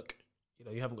to me, look,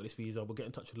 you haven't got this visa. We'll get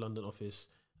in touch with the London office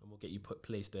and we'll get you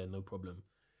placed there. No problem.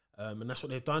 And that's what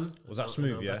they've done. Was that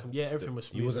smooth? Yeah, yeah, everything was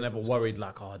smooth. You wasn't ever worried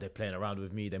like, oh, they're playing around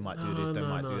with me. They might do this. They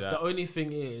might do that. The only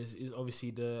thing is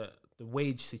obviously the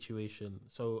wage situation.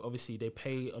 So obviously they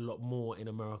pay a lot more in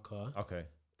America. Okay.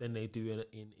 Than they do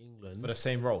in England for the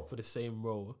same role.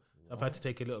 So I've had to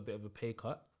take a little bit of a pay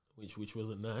cut, which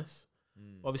wasn't nice.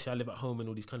 Obviously, I live at home and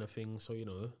all these kind of things, so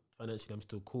financially I'm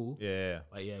still cool. Yeah.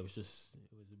 But yeah, it was a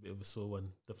bit of a sore one.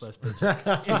 The first paycheck.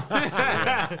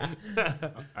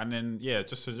 And then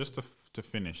just to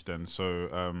finish then.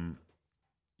 So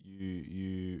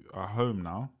you are home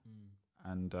now,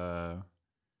 and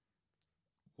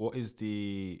what is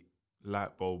the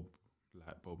light bulb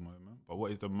moment? But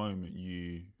what is the moment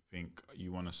you think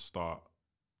you want to start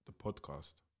the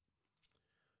podcast?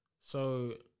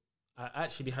 So I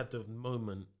actually had the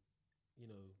moment,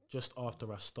 just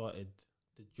after I started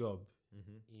the job in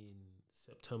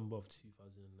September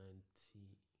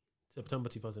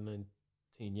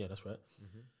 2019. Yeah, that's right.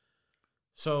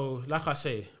 So, like I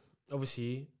say,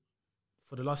 obviously,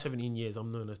 for the last 17 years,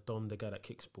 I'm known as Dom, the guy that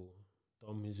kicks ball.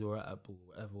 Dom is alright at ball,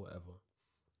 whatever.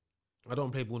 I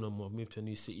don't play ball no more. I've moved to a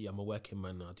new city. I'm a working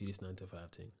man now. I do this 9 to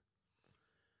 5 thing.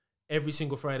 Every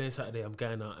single Friday and Saturday, I'm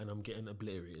going out and I'm getting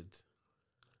obliterated.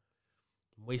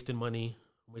 I'm wasting money.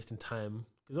 I'm wasting time.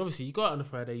 Because obviously, you go out on a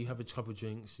Friday, you have a couple of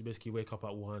drinks. You basically wake up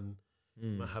at 1.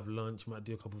 You might have lunch. You might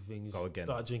do a couple of things.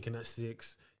 Start drinking at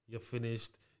 6. You're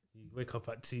finished. You wake up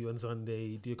at 2 on Sunday.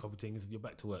 You do a couple of things. You're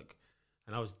back to work.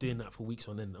 And I was doing that for weeks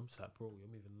on end. I'm just like, bro, you're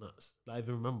moving nuts. Like, I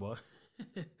even remember.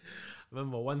 I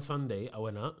remember one Sunday, I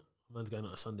went out. Man's going out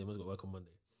on a Sunday. Man's got work on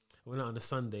Monday. I went out on a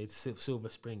Sunday to Silver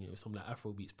Spring. It was some like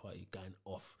Afrobeats party going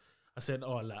off. I said,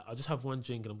 I'll just have one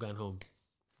drink and I'm going home.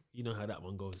 You know how that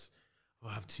one goes.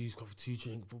 I have two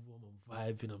drinks. I'm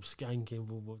vibing. I'm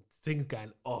skanking. Things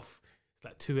going off. It's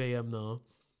like 2 a.m. now.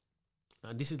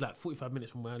 And this is like 45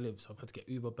 minutes from where I live. So I've had to get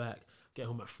Uber back, get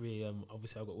home at 3 a.m.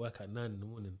 Obviously, I've got work at 9 in the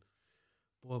morning.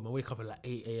 Boy, I wake up at like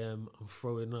 8 a.m. I'm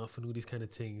throwing off and all these kind of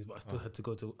things. But I still had to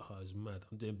go to, it was mad.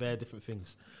 I'm doing bare different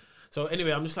things. So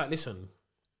anyway, I'm just like, listen.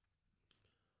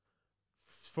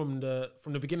 From the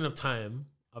beginning of time,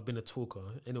 I've been a talker.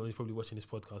 Anyone who's probably watching this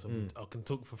podcast, I can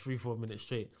talk for 3-4 minutes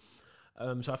straight.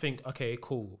 So I think, okay,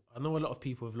 cool. I know a lot of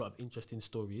people with a lot of interesting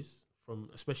stories,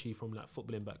 especially from like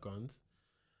footballing backgrounds.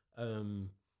 I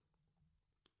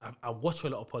watch a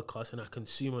lot of podcasts and I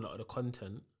consume a lot of the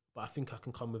content, but I think I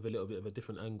can come with a little bit of a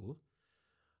different angle.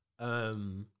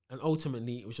 And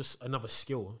ultimately, it was just another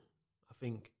skill. I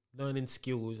think learning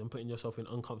skills and putting yourself in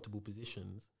uncomfortable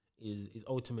positions is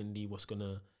ultimately what's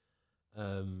gonna,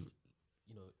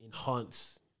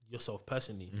 enhance yourself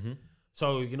personally.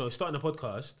 So, starting a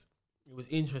podcast, it was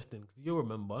interesting. You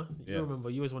remember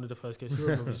you was one of the first guests. You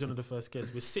remember you was one of the first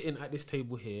guests. We're sitting at this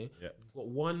table here. We've got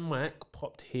one mic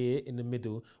popped here in the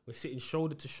middle. We're sitting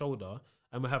shoulder to shoulder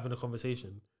and we're having a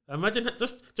conversation. Imagine that,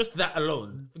 just that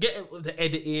alone. Forget the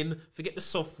editing, forget the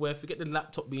software, forget the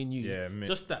laptop being used.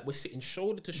 Just that we're sitting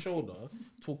shoulder to shoulder,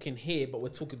 talking here, but we're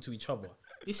talking to each other.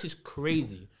 This is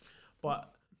crazy.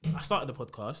 But I started the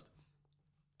podcast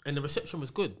and the reception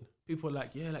was good. People were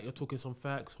like, yeah, like you're talking some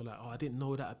facts, or like, oh, I didn't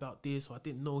know that about this, or I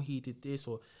didn't know he did this,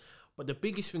 but the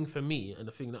biggest thing for me and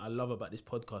the thing that I love about this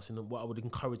podcast and what I would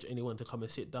encourage anyone to come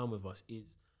and sit down with us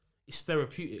is it's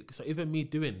therapeutic. So even me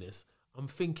doing this, I'm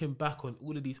thinking back on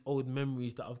all of these old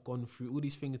memories that I've gone through, all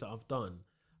these things that I've done.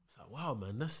 It's like, wow,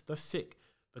 man, that's sick.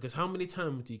 Because how many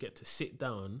times do you get to sit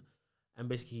down and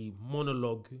basically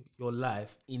monologue your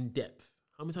life in depth?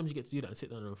 How many times do you get to do that and sit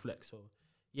down and reflect? So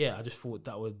yeah, I just thought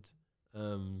that would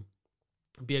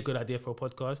be a good idea for a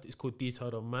podcast. It's called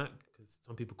Detailed on Mac because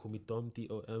some people call me Dom,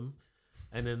 D-O-M.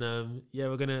 And then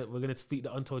we're gonna speak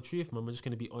the untold truth, man. We're just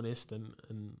gonna be honest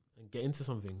and get into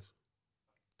some things.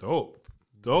 Dope.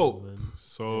 Man.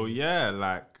 So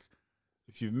like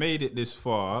if you've made it this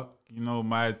far,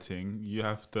 my thing, you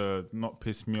have to not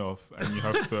piss me off and you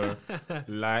have to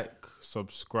like,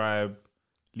 subscribe,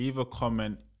 leave a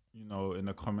comment, in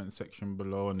the comment section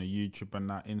below on the YouTube and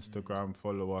that, Instagram,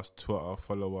 follow us, Twitter,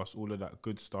 follow us, all of that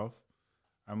good stuff.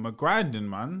 And we're grinding,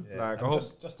 man. Yeah. Like, I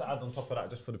hope just to add on top of that,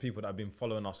 just for the people that have been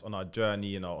following us on our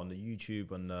journey, on the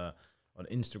YouTube, on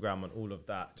Instagram and all of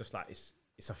that, just like it's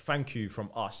a thank you from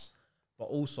us. But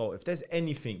also, if there's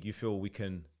anything you feel we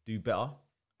can do better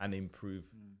and improve,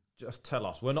 just tell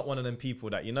us. We're not one of them people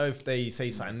that, if they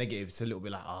say something negative, it's a little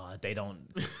bit like, they don't.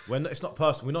 It's not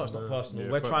personal. We know it's not personal.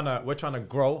 Yeah, we're trying to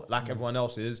grow like everyone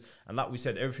else is. And like we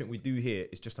said, everything we do here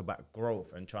is just about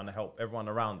growth and trying to help everyone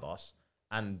around us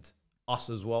and us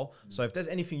as well. So if there's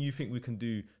anything you think we can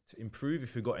do to improve,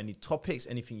 if you've got any topics,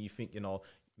 anything you think,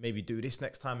 maybe do this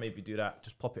next time, maybe do that,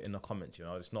 just pop it in the comments.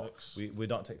 It's not, we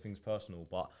don't take things personal,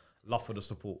 but love for the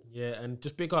support. Yeah, and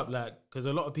just big up, like, because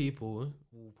a lot of people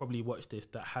will probably watch this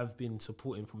that have been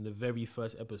supporting from the very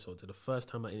first episode to the first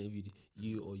time I interviewed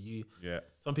you or you. Yeah.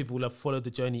 Some people will have followed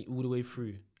the journey all the way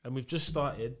through. And we've just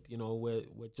started, you know, we're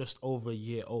just over a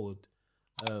year old.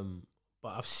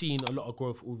 But I've seen a lot of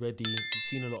growth already. We've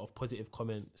seen a lot of positive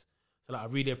comments. So like, I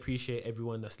really appreciate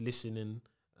everyone that's listening,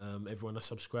 everyone that's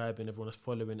subscribing, everyone that's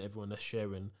following, everyone that's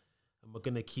sharing. And we're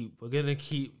gonna keep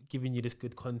giving you this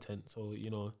good content. So, you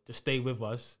know, just stay with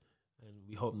us and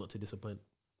we hope not to disappoint.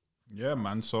 Yeah,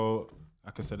 man. So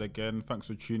like I said again, thanks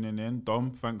for tuning in.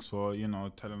 Dom, thanks for, you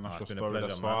know, telling us your story.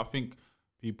 Pleasure, So I think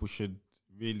people should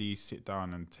really sit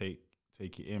down and take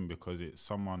it in, because it's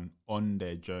someone on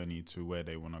their journey to where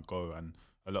they want to go. And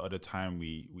a lot of the time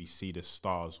we see the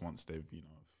stars once they've, you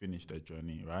know, finished their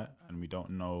journey, right? And we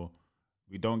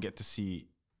don't get to see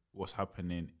what's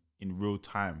happening in real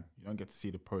time. You don't get to see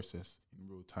the process in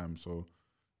real time. So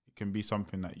it can be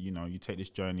something that, you know, you take this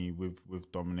journey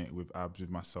with Dominic, with Abs, with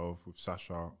myself, with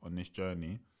Sasha on this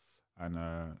journey, and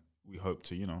we hope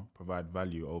to, you know, provide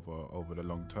value over the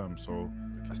long term. So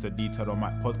that's the Detailed on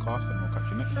Mic podcast, and we'll catch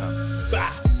you next time.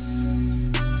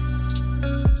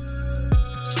 Bye.